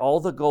get there,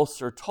 all the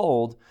ghosts are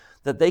told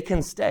that they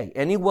can stay.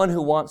 Anyone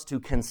who wants to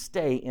can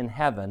stay in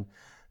heaven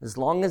as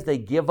long as they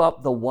give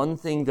up the one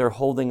thing they're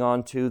holding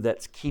on to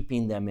that's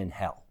keeping them in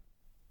hell.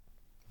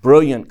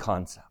 Brilliant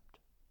concept.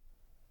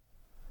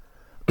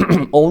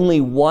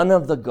 Only one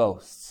of the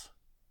ghosts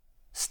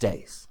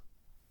stays.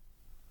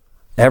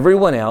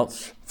 Everyone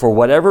else, for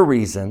whatever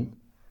reason,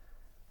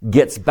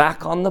 gets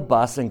back on the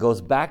bus and goes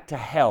back to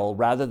hell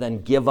rather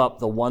than give up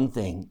the one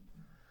thing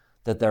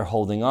that they're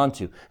holding on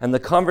to. And the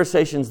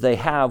conversations they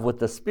have with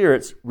the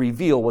spirits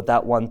reveal what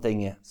that one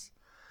thing is.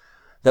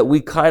 That we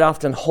quite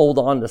often hold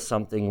on to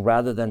something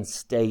rather than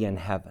stay in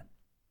heaven.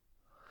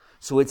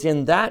 So it's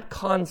in that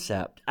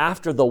concept,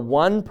 after the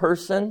one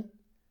person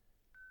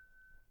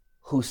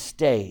who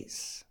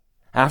stays,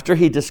 after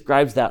he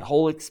describes that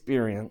whole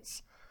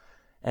experience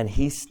and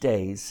he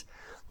stays,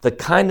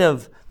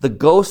 the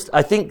ghost,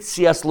 I think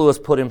C.S. Lewis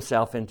put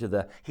himself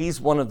into he's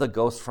one of the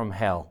ghosts from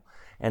hell.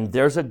 And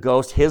there's a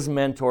ghost, his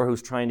mentor,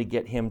 who's trying to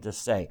get him to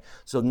stay.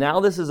 So now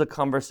this is a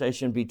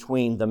conversation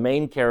between the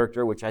main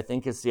character, which I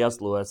think is C.S.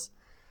 Lewis,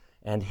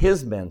 and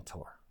his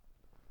mentor.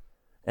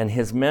 And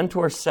his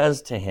mentor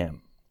says to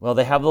him, well,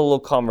 they have a little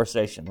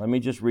conversation. Let me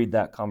just read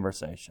that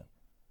conversation.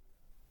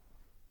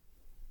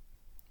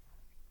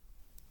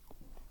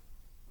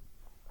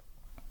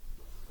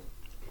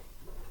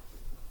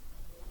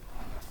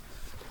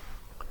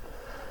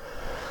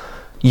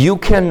 You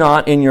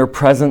cannot in your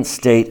present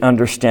state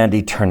understand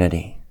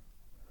eternity,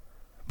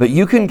 but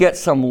you can get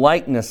some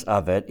likeness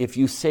of it if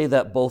you say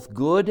that both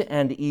good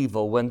and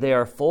evil, when they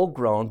are full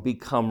grown,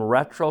 become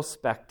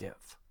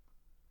retrospective.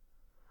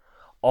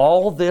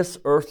 All this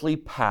earthly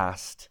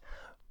past,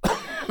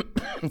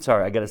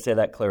 sorry, I got to say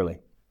that clearly.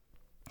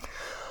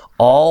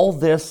 All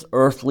this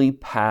earthly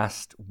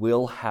past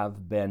will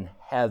have been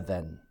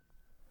heaven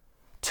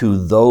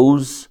to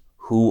those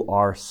who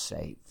are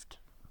saved.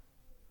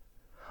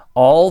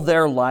 All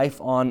their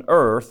life on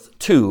earth,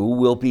 too,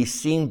 will be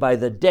seen by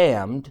the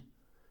damned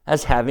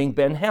as having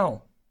been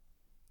hell.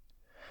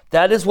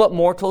 That is what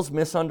mortals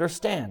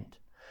misunderstand.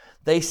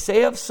 They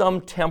say of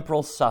some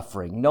temporal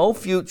suffering, no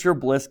future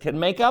bliss can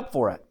make up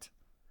for it.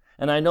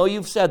 And I know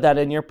you've said that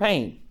in your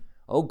pain.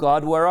 O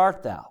God, where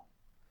art thou?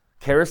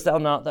 Carest thou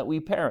not that we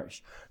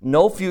perish?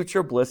 No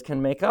future bliss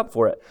can make up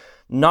for it.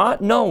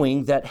 Not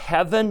knowing that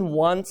heaven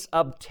once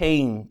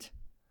obtained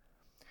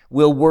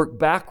will work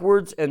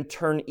backwards and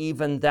turn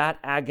even that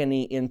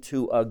agony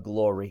into a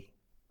glory.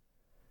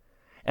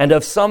 And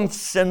of some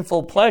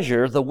sinful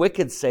pleasure, the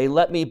wicked say,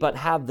 let me but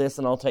have this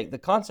and I'll take the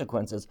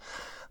consequences.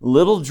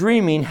 Little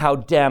dreaming how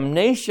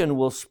damnation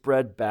will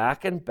spread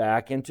back and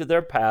back into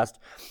their past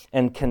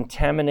and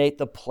contaminate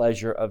the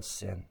pleasure of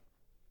sin.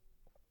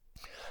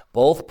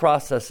 Both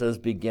processes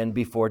begin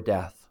before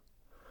death.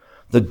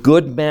 The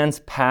good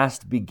man's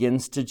past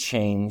begins to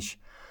change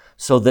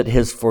so that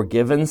his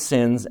forgiven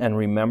sins and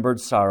remembered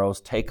sorrows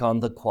take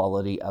on the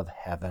quality of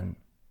heaven.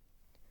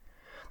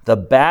 The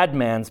bad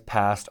man's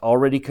past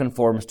already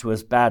conforms to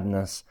his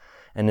badness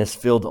and is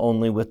filled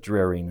only with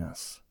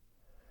dreariness.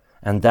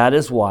 And that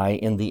is why,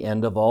 in the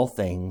end of all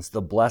things,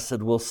 the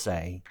blessed will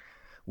say,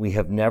 we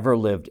have never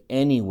lived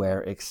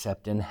anywhere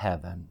except in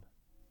heaven.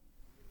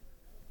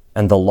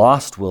 And the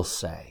lost will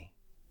say,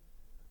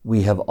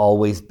 we have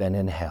always been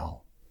in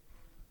hell.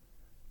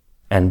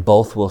 And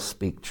both will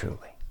speak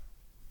truly.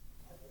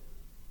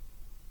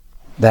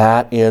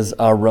 That is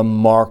a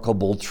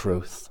remarkable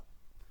truth.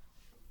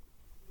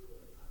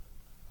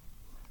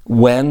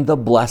 When the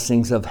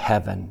blessings of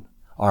heaven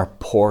are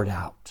poured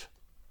out,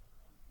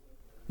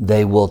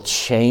 they will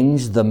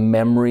change the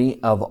memory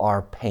of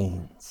our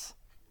pains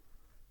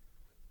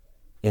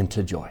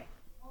into joy.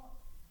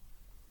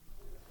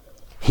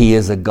 He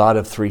is a God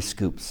of 3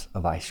 scoops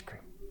of ice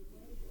cream.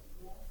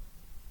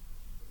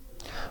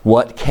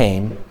 What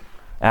came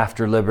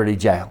after Liberty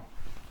Jail?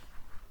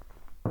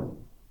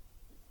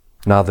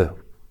 Nauvoo.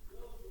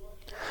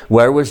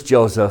 Where was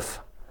Joseph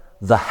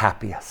the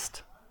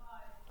happiest?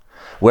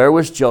 Where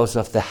was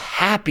Joseph the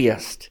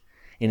happiest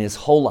in his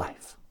whole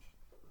life?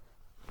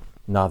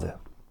 Nauvoo.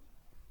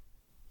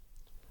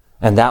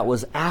 And that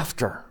was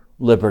after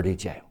Liberty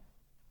Jail.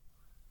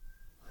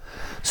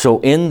 So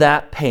in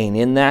that pain,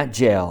 in that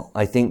jail,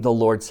 I think the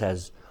Lord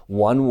says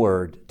one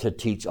word to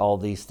teach all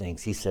these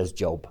things. He says,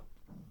 Job.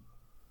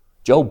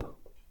 Job.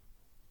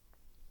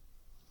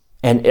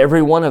 And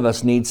every one of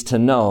us needs to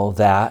know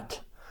that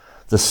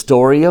the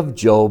story of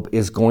Job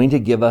is going to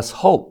give us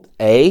hope.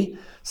 A,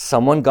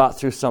 someone got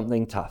through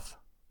something tough.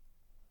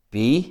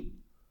 B,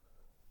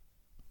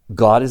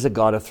 God is a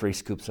God of 3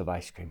 scoops of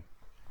ice cream.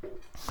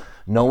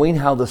 Knowing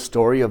how the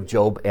story of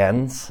Job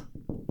ends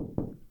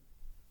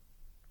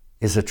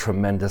is a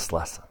tremendous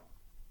lesson.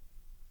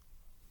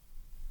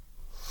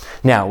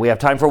 Now, we have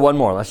time for one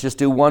more. Let's just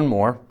do one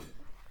more.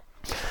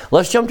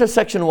 Let's jump to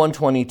section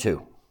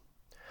 122.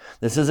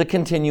 This is a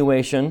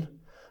continuation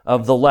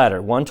of the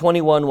letter.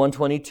 121,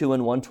 122,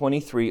 and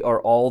 123 are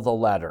all the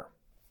letter.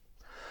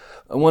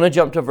 I want to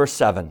jump to verse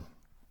 7.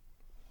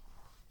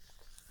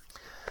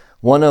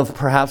 One of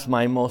perhaps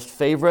my most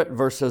favorite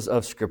verses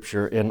of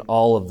Scripture in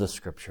all of the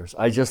Scriptures.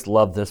 I just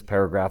love this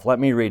paragraph. Let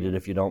me read it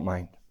if you don't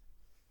mind.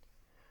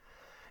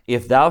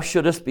 If thou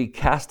shouldest be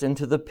cast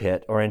into the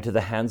pit or into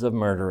the hands of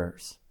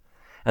murderers,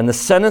 and the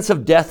sentence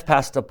of death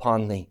passed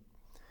upon thee,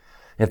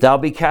 if thou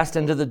be cast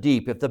into the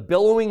deep, if the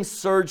billowing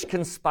surge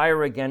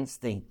conspire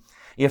against thee,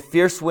 if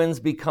fierce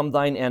winds become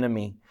thine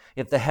enemy,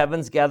 if the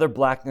heavens gather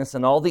blackness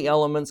and all the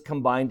elements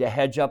combine to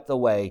hedge up the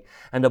way,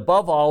 and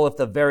above all, if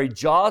the very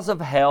jaws of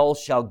hell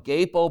shall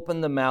gape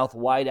open the mouth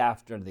wide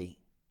after thee,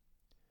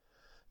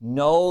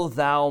 know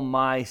thou,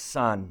 my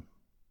son,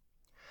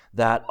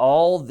 that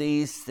all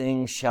these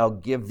things shall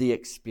give thee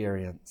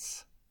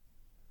experience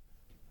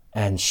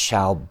and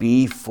shall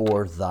be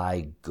for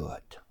thy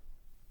good.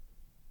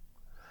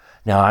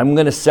 Now, I'm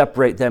going to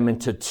separate them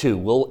into 2.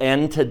 We'll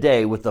end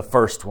today with the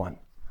first one.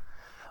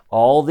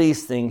 All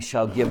these things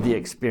shall give thee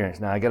experience.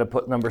 Now, I got to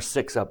put number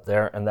 6 up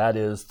there, and that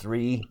is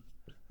 3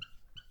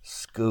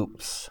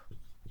 scoops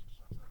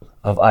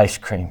of ice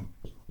cream.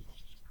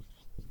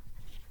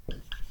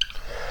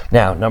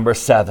 Now, number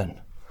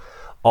 7.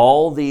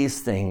 All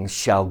these things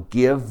shall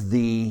give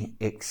thee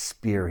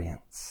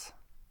experience.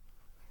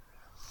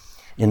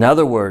 In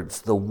other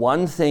words, the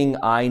one thing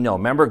I know,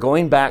 remember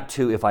going back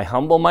to if I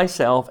humble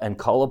myself and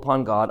call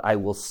upon God, I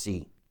will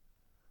see.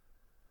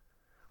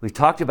 We've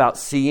talked about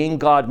seeing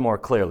God more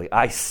clearly.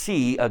 I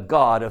see a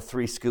God of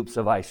 3 scoops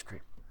of ice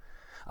cream.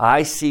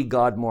 I see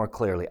God more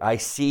clearly. I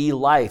see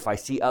life. I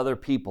see other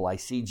people. I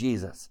see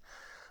Jesus.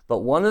 But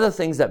one of the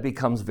things that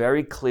becomes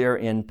very clear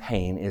in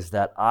pain is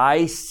that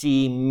I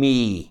see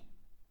me.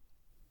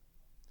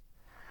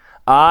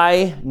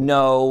 I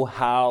know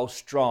how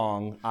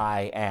strong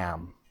I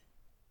am.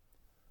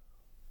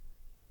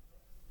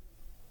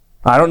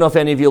 I don't know if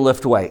any of you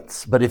lift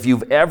weights, but if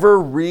you've ever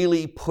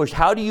really pushed,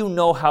 how do you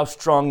know how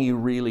strong you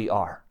really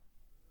are?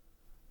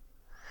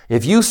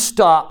 If you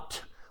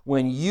stopped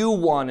when you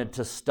wanted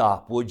to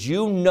stop, would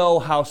you know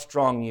how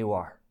strong you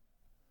are?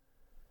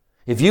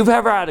 If you've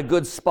ever had a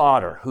good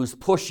spotter who's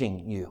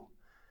pushing you,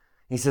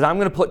 he says, I'm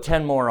going to put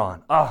 10 more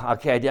on. Oh,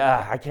 okay,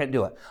 I can't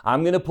do it.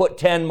 I'm going to put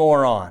 10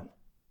 more on.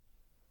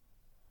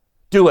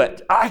 Do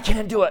it. I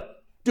can't do it.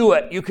 Do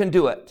it. You can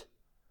do it.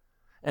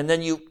 And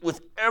then you,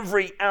 with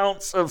every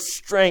ounce of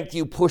strength,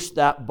 you push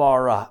that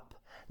bar up.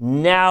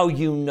 Now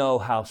you know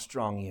how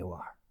strong you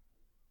are.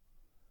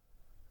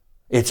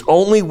 It's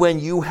only when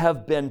you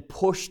have been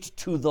pushed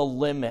to the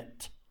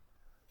limit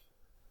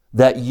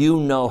that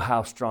you know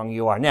how strong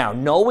you are. Now,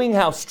 knowing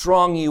how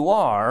strong you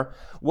are,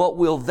 what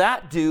will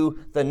that do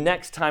the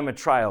next time a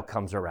trial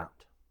comes around?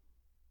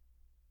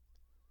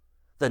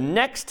 The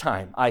next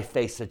time I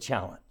face a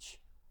challenge.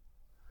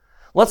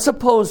 Let's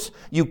suppose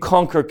you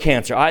conquer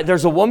cancer.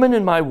 There's a woman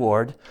in my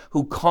ward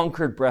who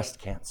conquered breast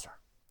cancer.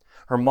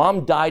 Her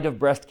mom died of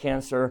breast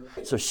cancer,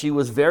 so she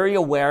was very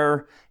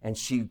aware, and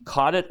she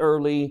caught it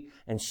early,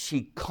 and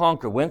she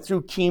conquered, went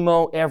through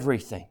chemo,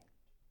 everything.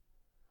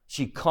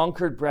 She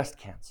conquered breast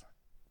cancer.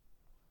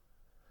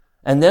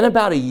 And then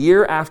about a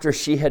year after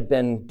she had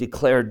been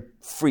declared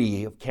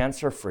free,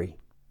 cancer-free,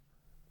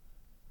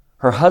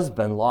 her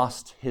husband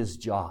lost his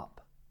job.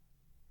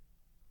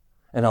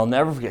 And I'll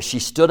never forget, she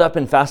stood up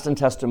in fast and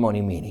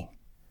testimony meeting.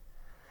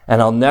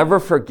 And I'll never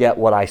forget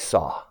what I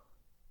saw.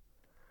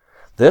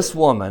 This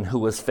woman who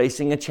was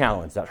facing a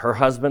challenge that her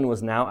husband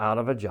was now out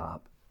of a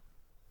job,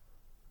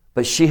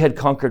 but she had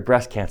conquered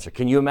breast cancer.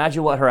 Can you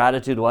imagine what her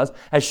attitude was?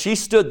 As she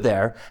stood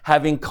there,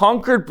 having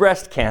conquered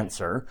breast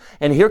cancer,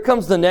 and here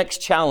comes the next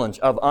challenge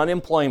of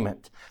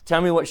unemployment.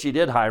 Tell me what she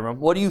did, Hiram.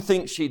 What do you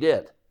think she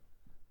did?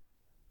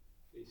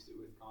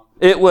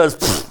 It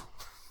was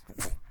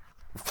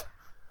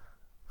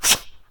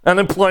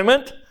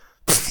unemployment,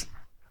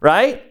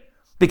 right?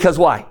 Because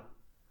why?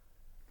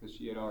 Because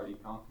she had already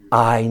conquered.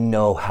 I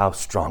know how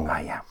strong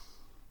I am.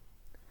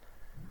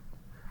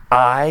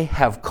 I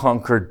have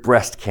conquered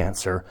breast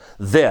cancer.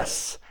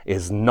 This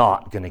is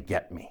not going to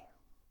get me.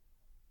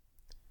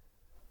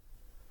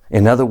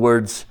 In other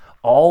words,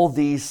 all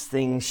these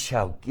things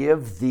shall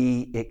give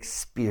thee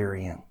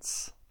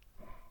experience.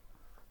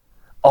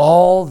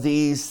 All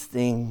these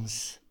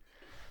things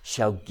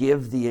shall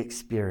give thee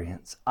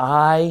experience.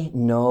 I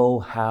know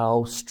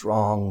how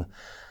strong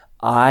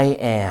I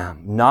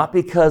am, not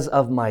because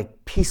of my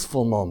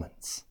peaceful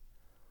moments,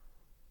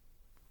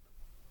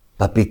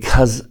 but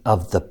because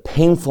of the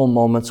painful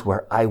moments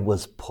where I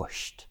was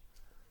pushed.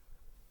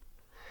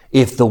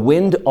 If the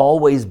wind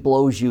always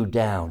blows you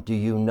down, do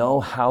you know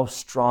how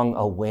strong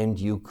a wind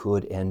you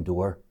could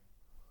endure?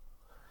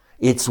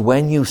 It's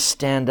when you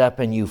stand up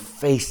and you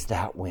face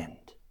that wind.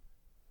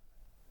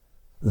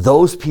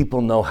 Those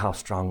people know how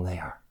strong they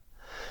are.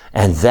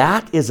 And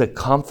that is a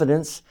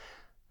confidence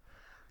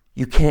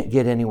you can't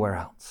get anywhere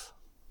else.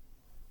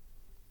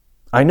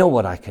 I know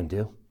what I can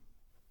do.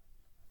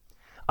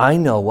 I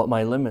know what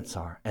my limits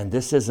are, and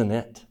this isn't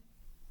it.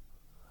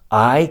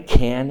 I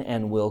can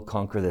and will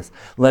conquer this.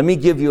 Let me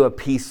give you a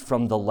piece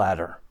from the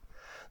ladder.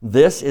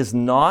 This is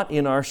not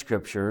in our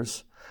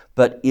scriptures,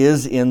 but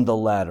is in the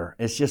ladder.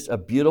 It's just a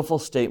beautiful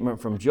statement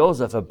from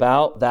Joseph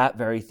about that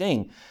very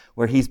thing,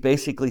 where he's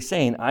basically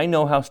saying, I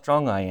know how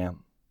strong I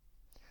am.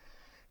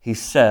 He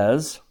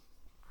says,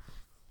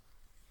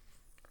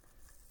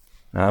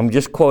 now I'm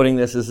just quoting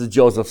this is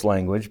Joseph's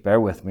language,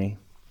 bear with me.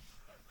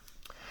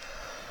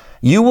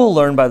 You will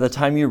learn by the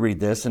time you read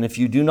this, and if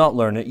you do not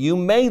learn it, you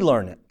may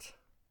learn it,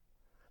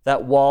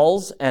 that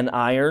walls and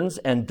irons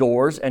and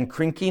doors and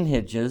crinking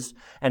hinges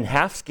and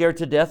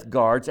half-scared-to-death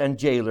guards and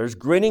jailers,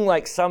 grinning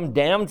like some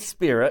damned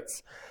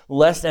spirits,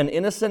 lest an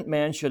innocent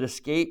man should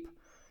escape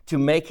to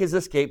make his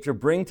escape, to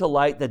bring to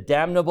light the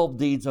damnable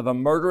deeds of a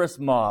murderous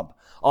mob.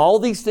 All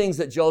these things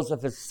that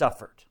Joseph has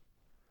suffered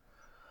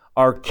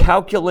are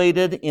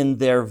calculated in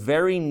their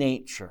very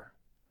nature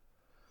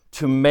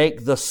to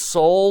make the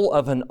soul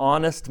of an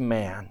honest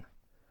man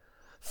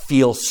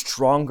feel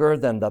stronger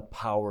than the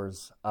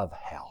powers of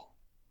hell.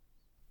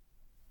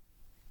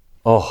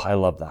 Oh, I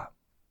love that.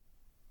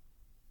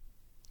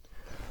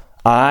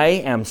 I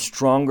am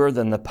stronger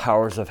than the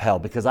powers of hell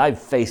because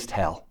I've faced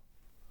hell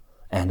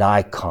and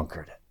I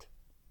conquered it.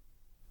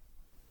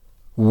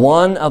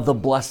 One of the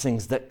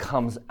blessings that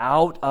comes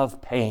out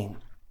of pain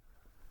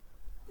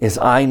is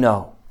I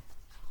know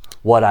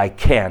what I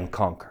can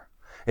conquer,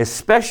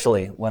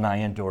 especially when I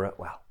endure it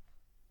well.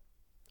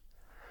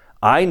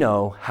 I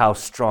know how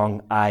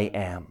strong I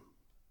am.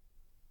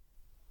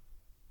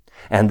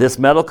 And this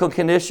medical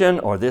condition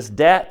or this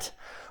debt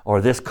or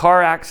this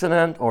car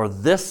accident or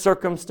this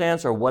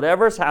circumstance or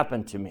whatever's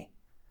happened to me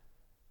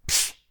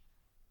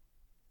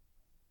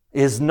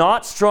is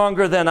not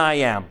stronger than I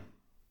am.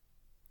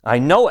 I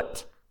know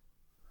it.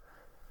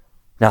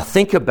 Now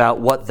think about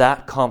what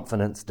that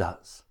confidence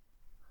does.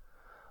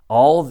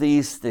 All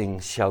these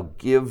things shall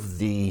give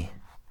thee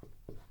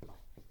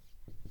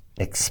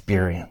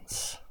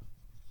experience.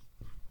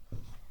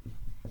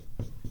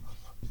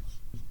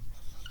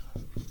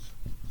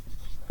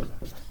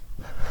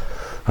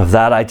 Of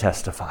that I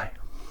testify.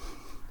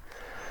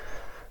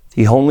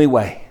 The only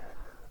way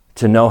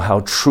to know how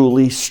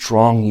truly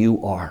strong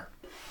you are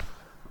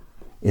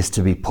is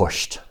to be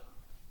pushed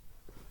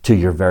to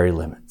your very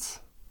limits.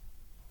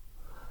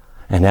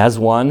 And as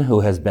one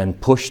who has been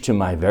pushed to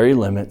my very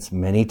limits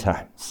many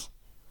times,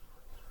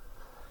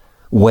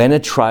 when a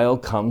trial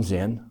comes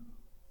in,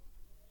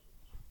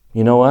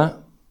 you know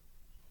what?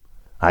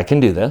 I can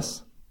do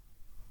this.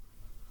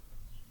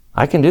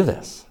 I can do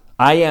this.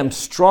 I am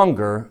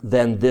stronger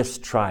than this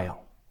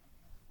trial.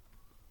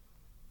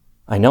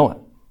 I know it.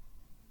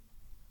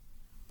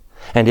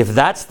 And if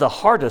that's the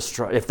hardest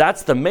trial, if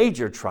that's the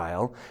major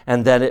trial,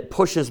 and then it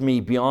pushes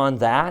me beyond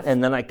that,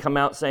 and then I come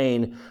out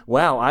saying,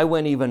 wow, I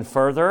went even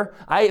further.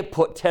 I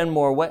put 10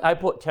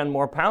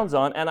 more pounds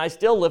on, and I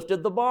still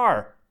lifted the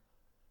bar.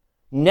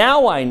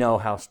 Now I know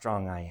how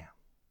strong I am.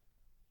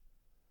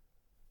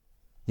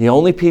 The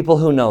only people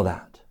who know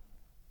that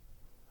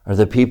are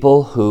the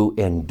people who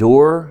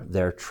endure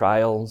their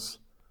trials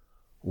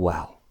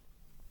well.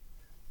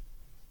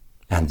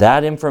 And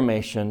that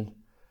information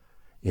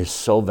is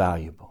so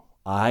valuable.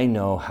 I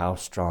know how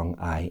strong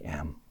I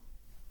am.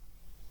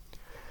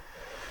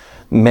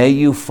 May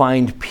you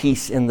find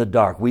peace in the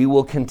dark. We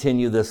will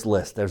continue this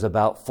list. There's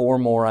about 4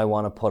 more I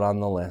want to put on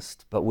the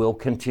list, but we'll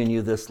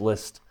continue this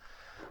list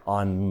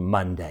on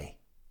Monday.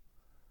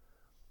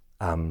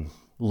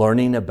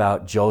 Learning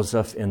about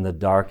Joseph in the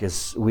dark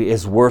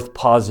is worth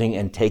pausing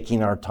and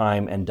taking our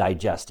time and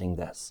digesting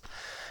this.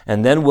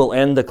 And then we'll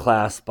end the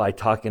class by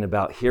talking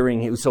about hearing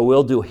him. So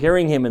we'll do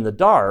hearing him in the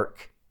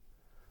dark.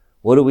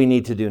 What do we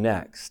need to do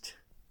next?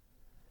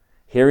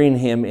 Hearing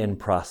him in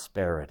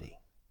prosperity.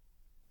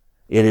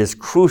 It is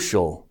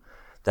crucial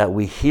that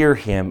we hear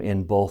him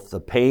in both the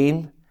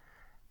pain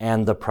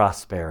and the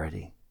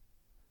prosperity.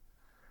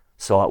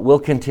 So we'll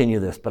continue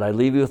this, but I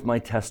leave you with my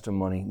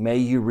testimony. May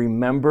you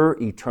remember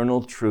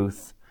eternal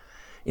truth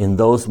in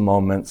those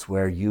moments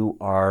where you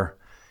are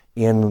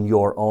in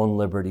your own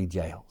liberty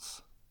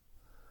jails.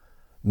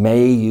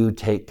 May you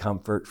take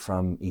comfort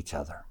from each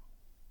other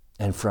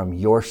and from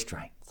your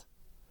strength.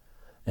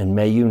 And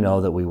may you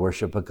know that we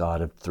worship a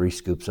God of 3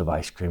 scoops of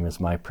ice cream is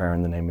my prayer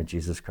in the name of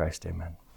Jesus Christ. Amen.